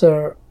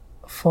sister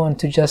phone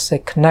to just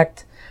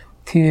connect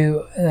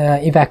to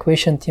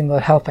evacuation team that were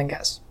helping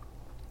us.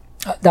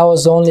 That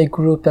was the only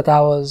group that I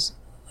was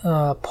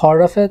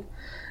part of it,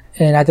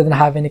 and I didn't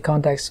have any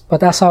contacts.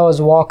 But as I was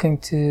walking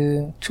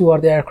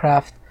toward the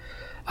aircraft,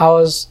 I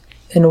was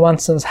in one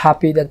sense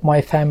happy that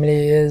my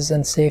family is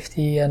in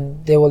safety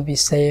and they will be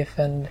safe.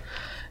 And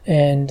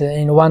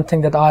in one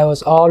thing that I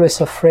was always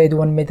afraid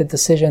when I made the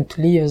decision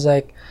to leave is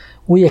like,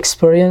 we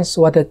experienced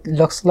what it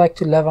looks like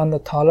to live under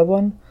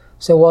Taliban.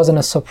 So it wasn't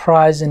a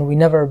surprise, and we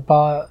never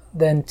bought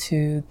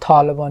into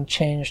Taliban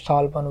change,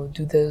 Taliban would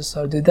do this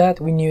or do that.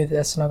 We knew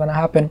that's not going to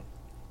happen.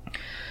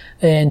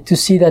 And to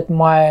see that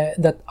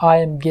I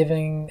am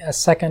giving a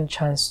second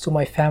chance to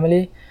my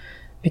family,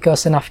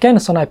 because in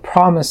Afghanistan I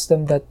promised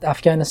them that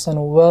Afghanistan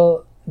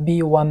will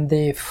be one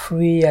day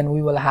free and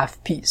we will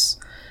have peace.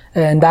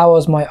 And that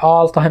was my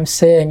all-time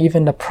saying.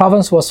 Even the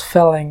province was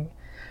failing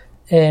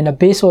and the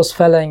base was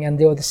failing, and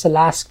they would still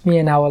ask me,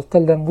 and I will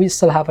tell them we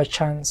still have a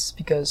chance,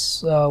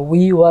 because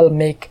we will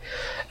make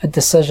a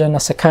decision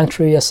as a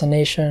country, as a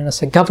nation,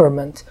 as a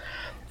government.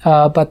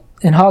 But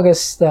in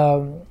August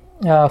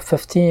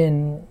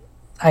 15,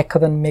 I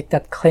couldn't make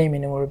that claim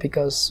anymore,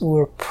 because we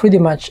were pretty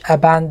much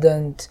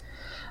abandoned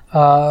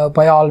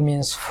by all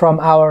means from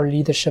our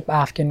leadership,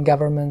 Afghan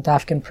government,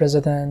 Afghan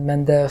president,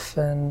 Mendef,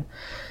 and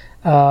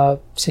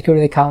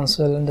Security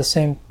Council, and the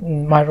same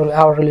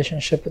our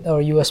relationship with our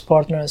U.S.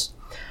 partners.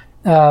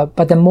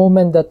 But the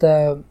moment that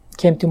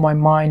came to my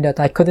mind that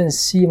I couldn't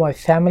see my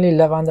family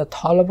live under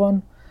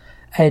Taliban,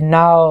 and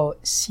now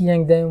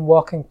seeing them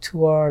walking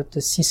toward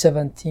the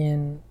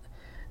C-17,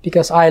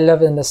 because I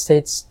live in the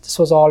States, this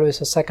was always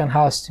a second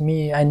house to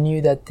me. I knew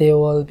that they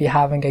will be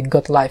having a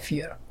good life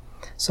here.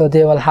 So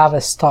they will have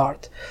a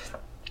start.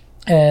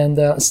 And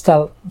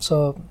so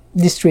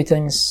these three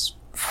things: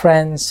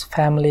 friends,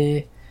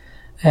 family,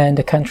 and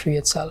the country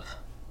itself.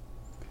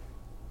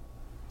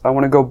 I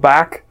want to go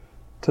back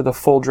to the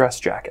full dress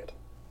jacket.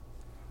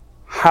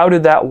 How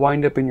did that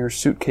wind up in your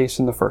suitcase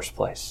in the first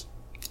place?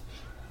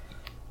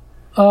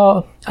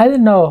 I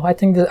don't know. I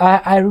think that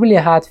I really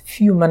had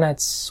few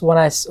minutes when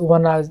I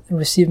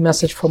received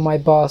message from my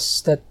boss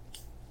that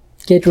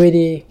get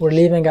ready, we're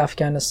leaving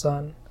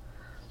Afghanistan.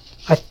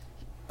 I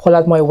pull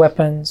out my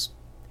weapons,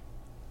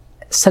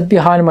 sat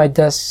behind my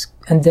desk,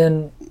 and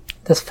then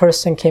this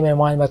first thing came in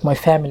mind, like my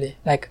family.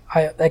 Like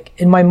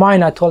in my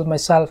mind, I told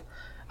myself,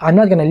 I'm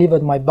not gonna leave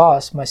with my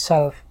boss,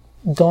 myself.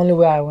 The only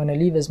way I want to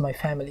leave is my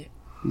family.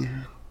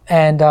 Mm-hmm.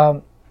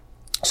 And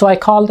so I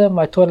called them.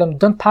 I told them,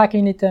 don't pack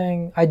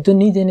anything. I don't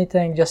need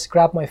anything. Just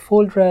grab my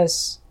full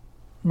dress,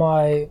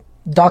 my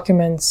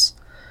documents,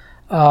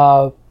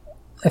 a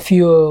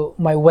few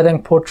my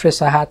wedding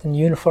portraits I had in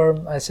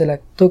uniform. I said,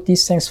 like, took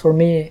these things for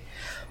me,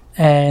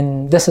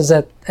 and this is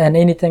it. And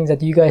anything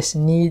that you guys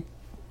need,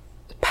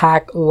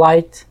 pack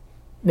light,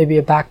 maybe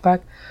a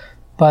backpack.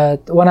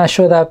 But when I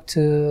showed up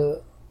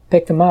to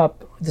pick them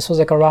up, this was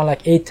like around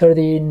like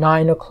 8:30,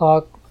 9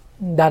 o'clock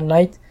that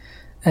night,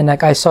 and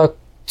like I saw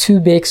two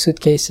big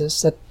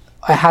suitcases that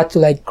I had to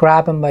like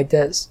grab them like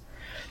this.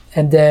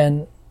 And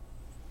then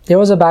there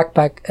was a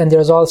backpack, and there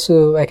was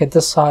also like a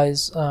this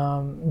size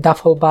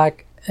duffel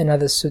bag,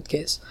 another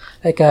suitcase,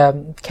 like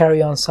a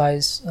carry-on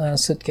size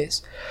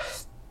suitcase.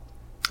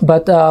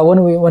 But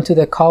when we went to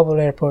the Kabul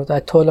airport,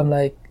 I told them,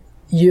 like,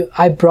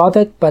 I brought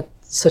it, but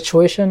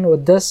situation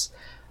with this,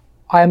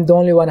 I am the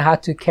only one who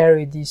had to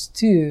carry these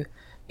two,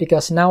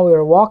 because now we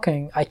are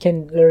walking, I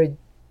can literally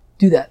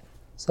do that.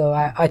 So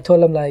I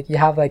told them, like, you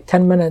have like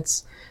 10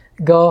 minutes,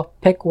 go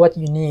pick what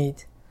you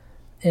need.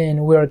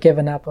 And we were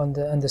giving up on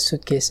the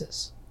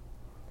suitcases.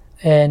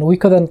 And we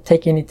couldn't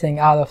take anything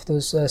out of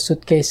those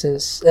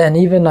suitcases. And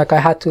even like I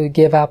had to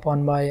give up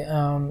on my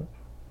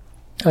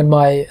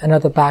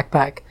another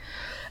backpack.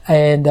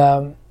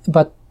 And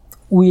but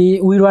we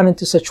run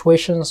into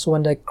situations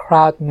when the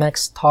crowd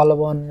next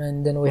Taliban,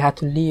 and then we had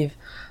to leave.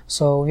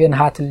 So we didn't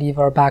have to leave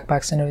our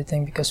backpacks and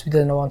everything, because we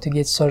didn't want to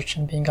get searched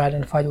and being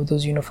identified with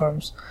those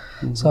uniforms.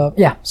 Mm-hmm. So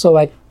yeah, so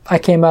like I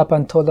came up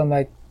and told them,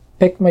 like,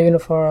 pick my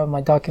uniform,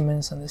 my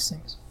documents, and these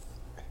things.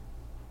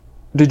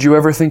 Did you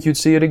ever think you'd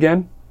see it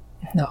again?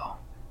 No.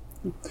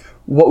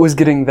 What was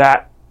getting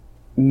that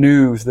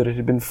news that it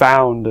had been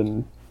found?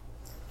 And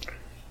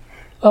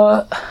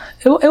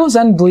it was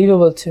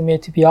unbelievable to me,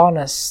 to be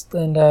honest,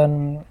 and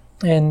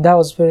that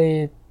was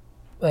very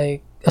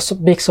like a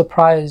big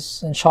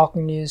surprise and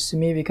shocking news to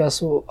me,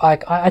 because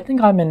I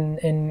think I'm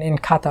in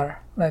Qatar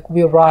Like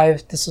we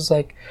arrived. This is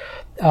like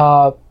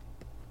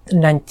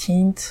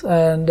 19th,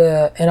 and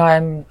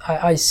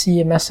I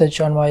see a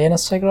message on my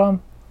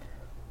Instagram.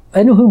 I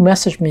don't know who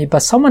messaged me, but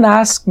someone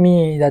asked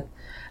me that,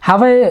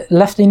 have I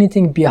left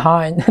anything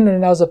behind? And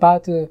then I was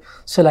about to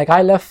say, like,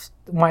 I left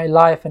my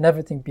life and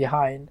everything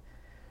behind.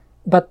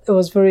 But it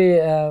was very,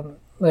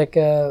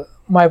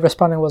 my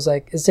responding was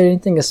like, is there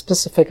anything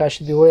specific I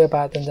should be worried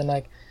about? And then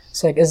like,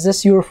 it's like, is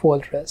this your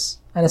fortress?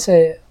 And I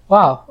say,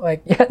 wow,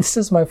 like, yeah, this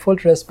is my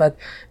fortress, but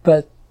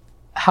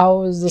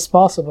how is this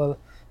possible?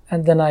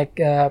 And then I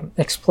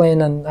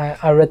explain, and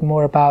I read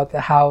more about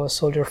how a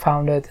soldier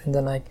found it, and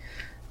then like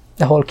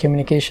the whole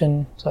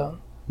communication. So,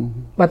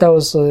 but that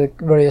was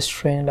very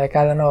strange. Like,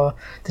 I don't know,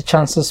 the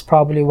chances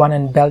probably 1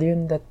 in a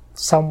billion that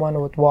someone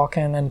would walk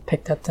in and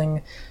pick that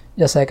thing.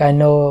 Just like I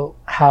know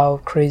how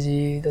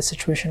crazy the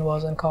situation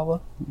was in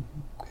Kabul.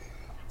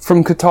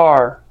 From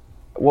Qatar,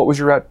 what was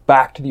your route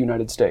back to the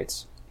United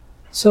States?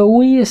 So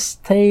we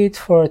stayed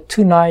for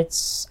 2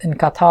 nights in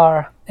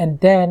Qatar, and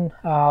then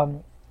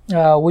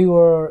we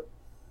were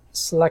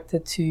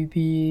selected to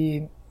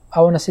be,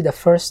 I want to say, the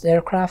first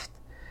aircraft,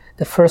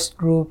 the first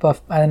group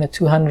of, I don't know,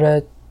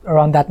 200,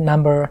 around that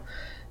number,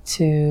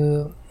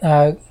 to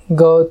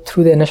go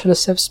through the initial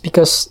steps,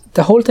 because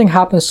the whole thing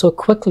happened so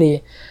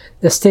quickly.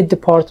 The State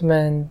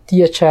Department,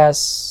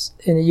 DHS,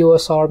 in the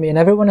US Army, and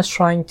everyone is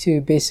trying to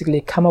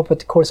basically come up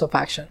with a course of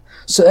action.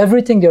 So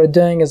everything they're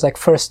doing is like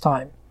first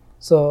time.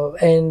 So,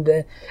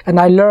 and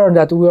I learned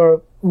that we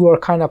were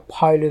kind of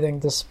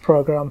piloting this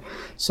program.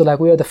 So like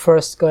we were the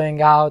first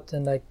going out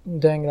and like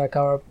doing like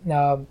our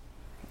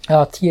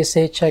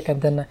TSA check,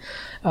 and then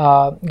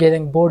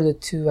getting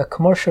boarded to a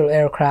commercial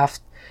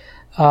aircraft,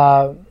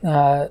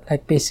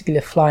 like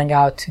basically flying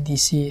out to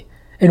DC.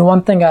 And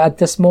one thing at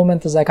this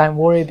moment is like I'm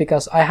worried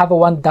because I have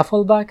one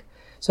duffel bag.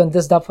 So in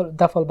this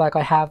duffel bag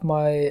I have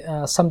my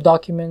some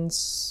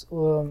documents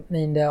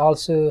and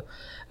also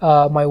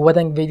my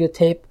wedding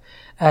videotape,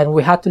 and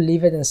we had to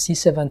leave it in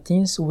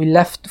C-17. So we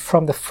left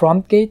from the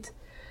front gate,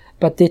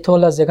 but they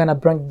told us they're gonna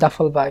bring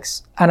duffel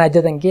bags, and I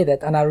didn't get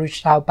it. And I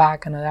reached out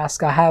back and I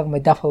asked, I have my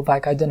duffel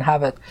bag, I didn't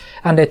have it.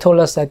 And they told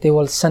us that they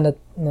will send it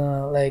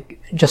like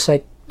just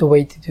like the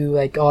way to do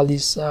like all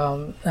these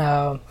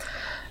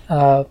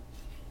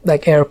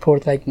like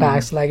airport like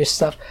bags, luggage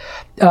stuff.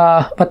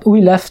 But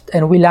we left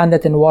and we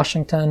landed in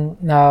Washington,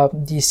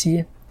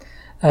 DC,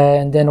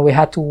 and then we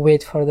had to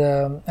wait for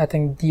the, I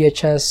think,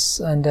 DHS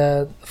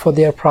and for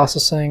their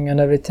processing and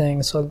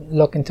everything. So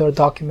look into our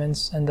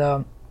documents,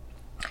 and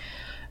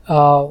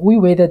we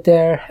waited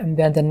there. And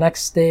then the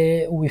next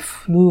day we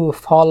flew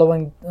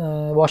following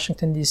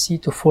Washington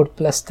DC to Fort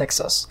Bliss,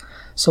 Texas.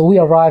 So we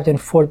arrived in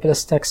Fort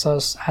Bliss,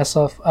 Texas as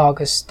of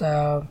August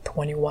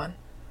 21.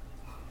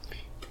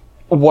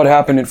 What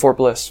happened in Fort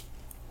Bliss?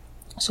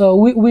 So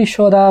we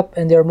showed up,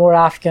 and there were more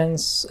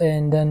Afghans,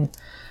 and then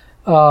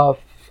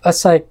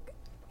it's like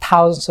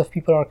thousands of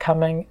people are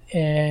coming,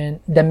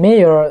 and the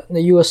mayor,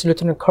 the U.S.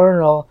 Lieutenant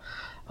Colonel,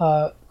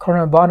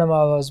 Colonel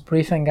Bonema, was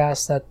briefing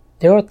us that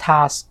they were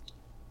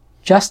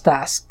just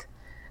tasked,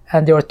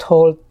 and they were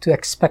told to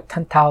expect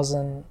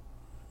 10,000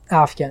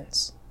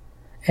 Afghans.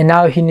 And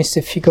now he needs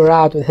to figure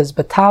out with his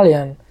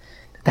battalion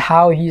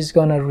how he's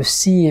going to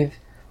receive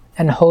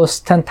and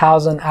host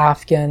 10,000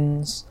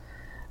 Afghans,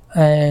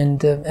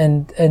 and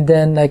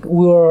then like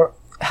we were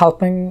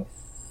helping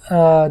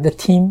the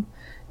team,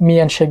 me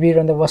and Shabir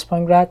and the West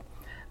Point grad,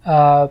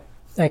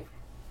 like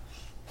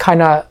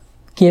kind of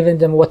giving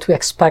them what to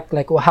expect,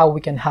 like how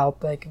we can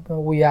help. Like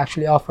we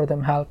actually offer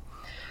them help,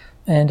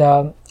 and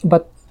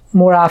but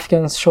more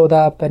Afghans showed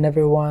up and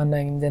everyone,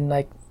 and then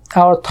like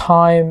our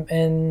time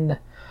in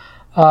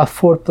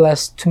Fort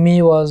Bliss to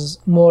me was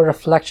more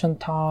reflection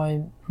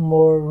time,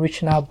 more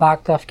reaching out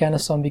back to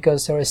Afghanistan,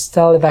 because there was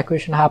still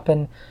evacuation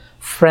happen,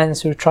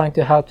 friends who were trying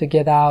to help to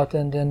get out,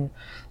 and then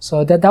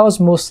so that was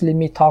mostly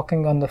me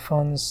talking on the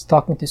phones,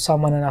 talking to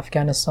someone in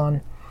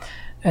Afghanistan,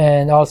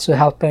 and also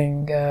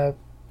helping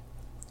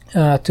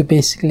to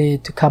basically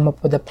to come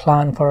up with a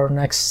plan for our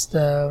next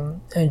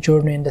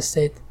journey in the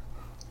state.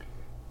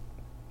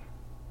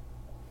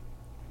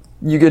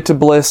 You get to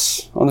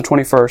Bliss on the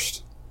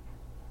 21st.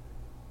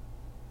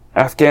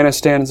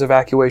 Afghanistan's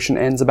evacuation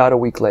ends about a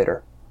week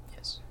later.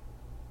 Yes.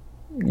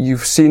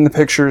 You've seen the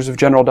pictures of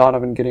General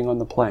Donovan getting on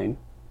the plane.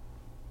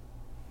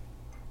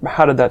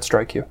 How did that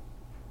strike you?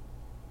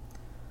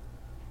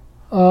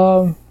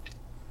 The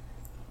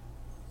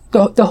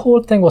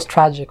whole thing was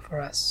tragic for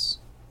us.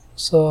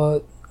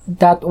 So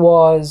that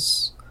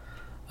was,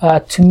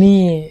 to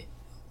me,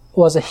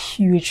 was a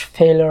huge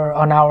failure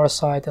on our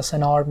side as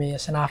an army,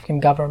 as an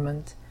Afghan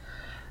government.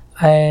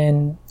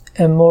 And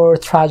more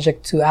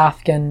tragic to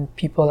Afghan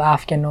people,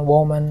 Afghan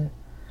women,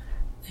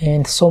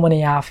 and so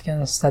many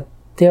Afghans, that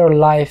their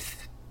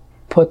life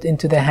put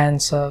into the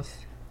hands of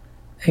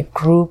a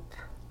group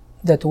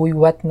that we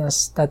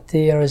witnessed, that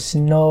there is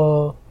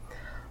no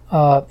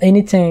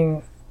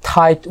anything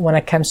tight when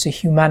it comes to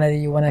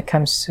humanity, when it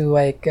comes to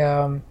like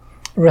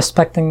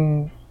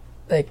respecting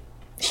like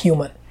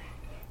human.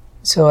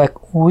 So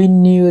like we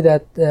knew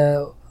that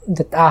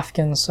that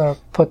Afghans are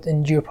put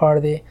in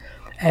jeopardy.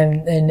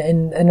 And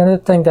another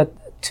thing that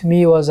to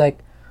me was like,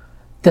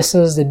 this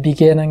is the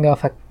beginning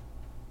of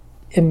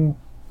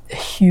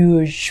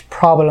huge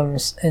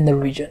problems in the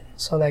region.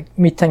 So like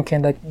me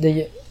thinking that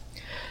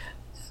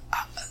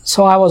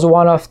so I was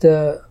one of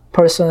the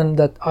person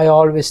that I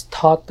always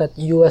thought that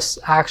US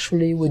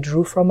actually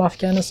withdrew from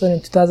Afghanistan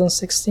in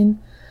 2016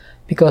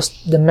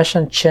 because the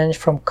mission changed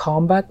from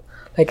combat.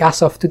 Like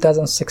as of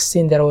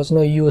 2016, there was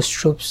no US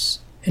troops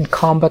in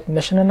combat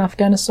mission in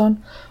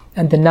Afghanistan,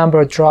 and the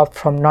number dropped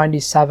from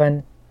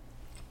 97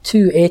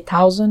 to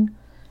 8,000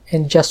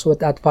 in just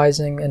with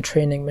advising and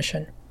training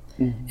mission.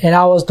 Mm-hmm. And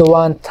I was the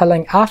one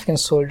telling Afghan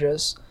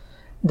soldiers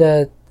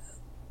that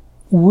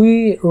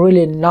we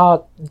really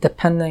not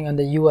depending on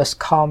the US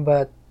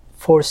combat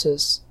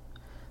forces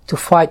to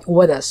fight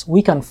with us.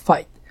 We can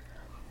fight.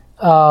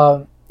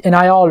 And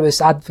I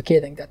always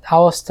advocating that. I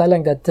was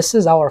telling that this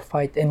is our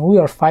fight and we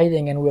are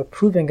fighting and we're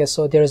proving it,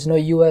 so there is no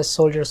US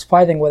soldiers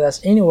fighting with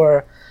us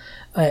anywhere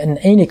in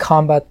any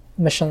combat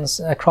missions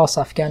across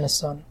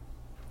Afghanistan.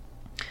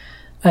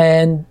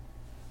 And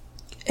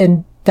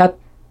that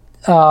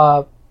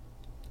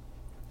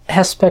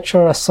his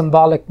picture, a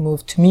symbolic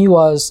move to me,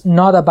 was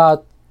not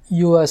about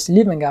US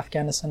leaving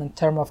Afghanistan in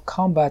terms of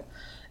combat.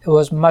 It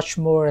was much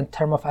more in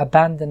terms of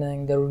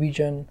abandoning the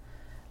region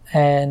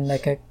and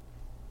like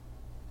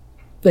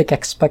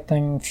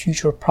expecting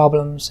future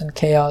problems and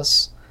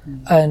chaos.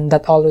 And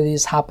that already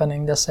is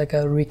happening. That's like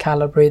a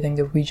recalibrating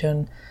the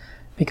region,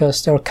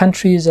 because there are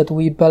countries that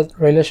we built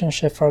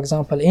relationship, for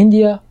example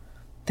India,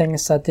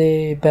 things that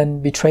they've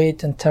been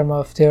betrayed in terms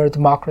of their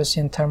democracy,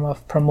 in terms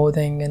of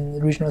promoting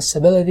and regional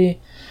stability.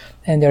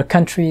 And there are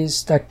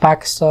countries like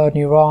Pakistan,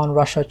 Iran,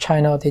 Russia,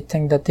 China, they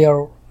think that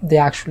they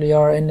actually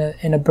are in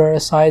a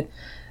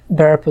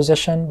better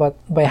position, but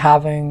by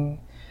having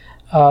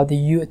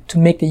to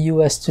make the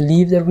US to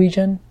leave the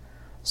region.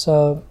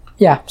 So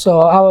yeah, so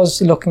I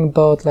was looking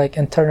both like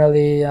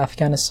internally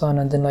Afghanistan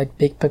and then like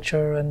big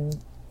picture, and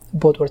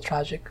both were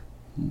tragic.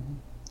 Mm-hmm.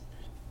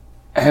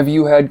 Have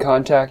you had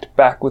contact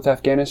back with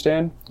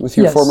Afghanistan with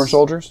your former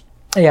soldiers?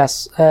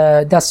 Yes,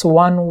 that's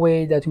one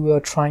way that we are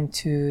trying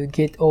to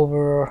get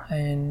over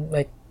and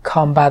like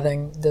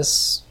combating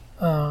this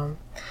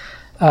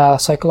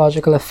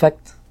psychological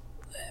effect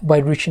by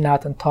reaching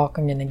out and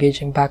talking and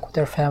engaging back with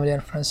their family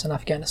and friends in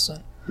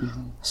Afghanistan.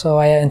 Mm-hmm. So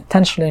I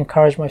intentionally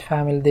encourage my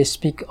family. They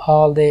speak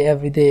all day,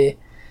 every day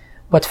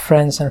with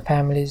friends and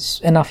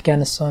families in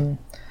Afghanistan.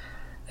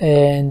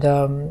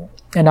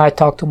 And I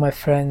talk to my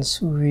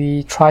friends.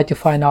 We try to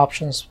find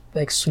options,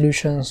 like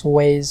solutions,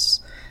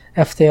 ways,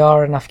 if they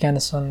are in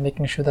Afghanistan,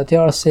 making sure that they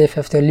are safe.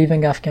 If they're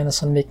leaving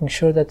Afghanistan, making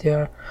sure that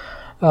they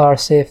are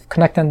safe,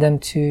 connecting them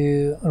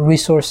to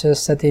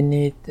resources that they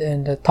need,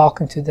 and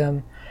talking to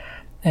them.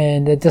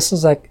 And this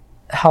is like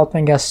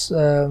helping us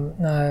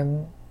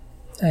either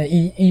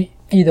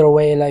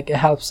way. Like it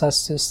helps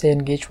us to stay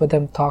engaged with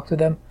them, talk to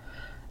them,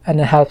 and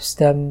it helps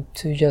them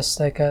to just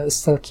like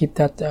still keep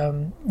that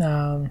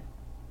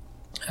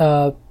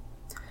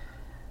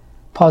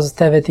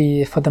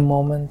positivity for the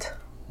moment.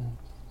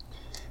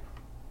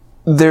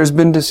 There's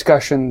been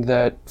discussion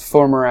that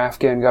former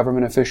Afghan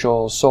government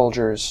officials,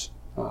 soldiers,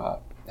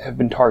 have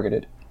been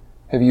targeted.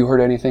 Have you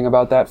heard anything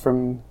about that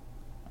from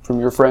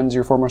your friends,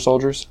 your former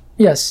soldiers?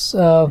 Yes.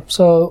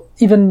 So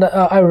even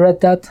I read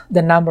that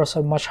the numbers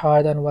are much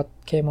higher than what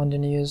came on the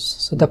news.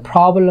 So the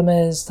problem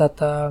is that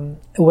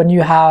when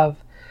you have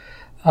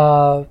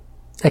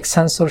like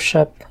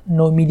censorship,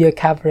 no media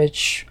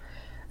coverage,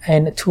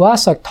 and to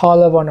us, like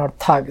Taliban are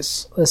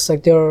thugs. It's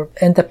like they're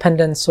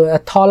independent. So a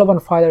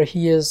Taliban fighter,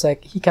 he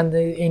can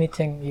do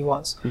anything he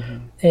wants. Mm-hmm.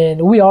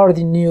 And we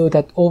already knew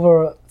that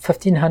over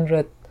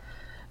 1,500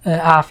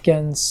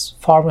 Afghans,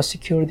 former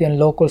security and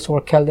locals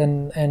were killed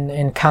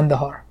in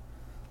Kandahar.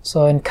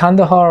 So in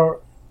Kandahar,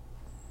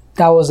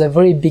 that was a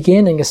very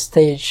beginning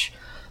stage,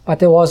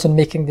 but it wasn't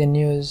making the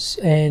news.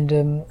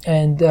 And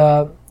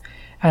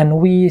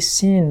we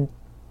seen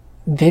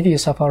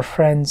videos of our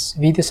friends,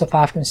 videos of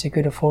Afghan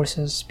security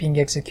forces being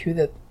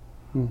executed.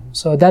 Mm-hmm.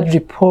 So that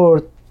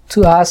report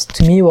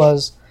to me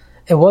was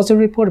a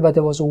report, but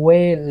it was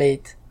way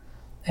late,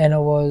 and it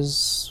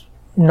was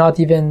not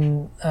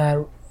even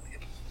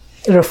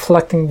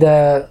reflecting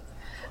the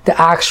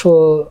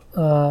actual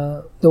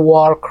the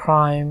war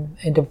crime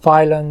and the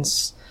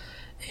violence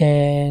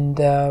and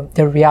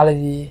the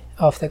reality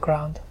of the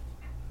ground.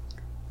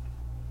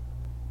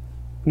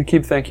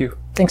 Nakib, thank you.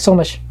 Thanks so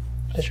much.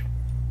 Pleasure.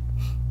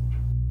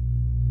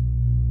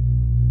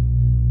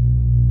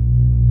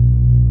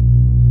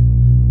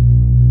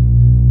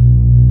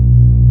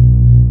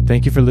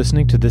 Thank you for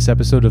listening to this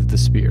episode of The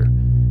Spear.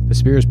 The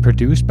Spear is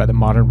produced by the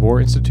Modern War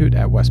Institute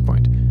at West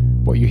Point.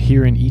 What you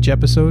hear in each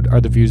episode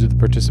are the views of the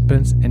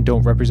participants and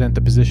don't represent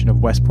the position of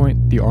West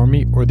Point, the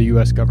Army, or the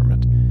U.S.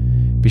 government.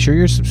 Be sure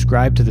you're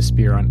subscribed to The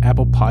Spear on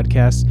Apple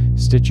Podcasts,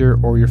 Stitcher,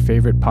 or your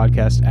favorite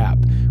podcast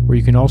app, where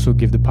you can also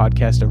give the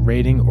podcast a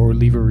rating or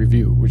leave a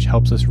review, which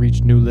helps us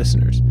reach new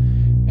listeners.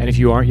 And if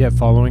you aren't yet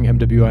following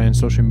MWI on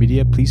social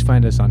media, please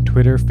find us on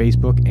Twitter,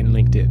 Facebook, and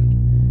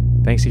LinkedIn.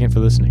 Thanks again for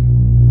listening.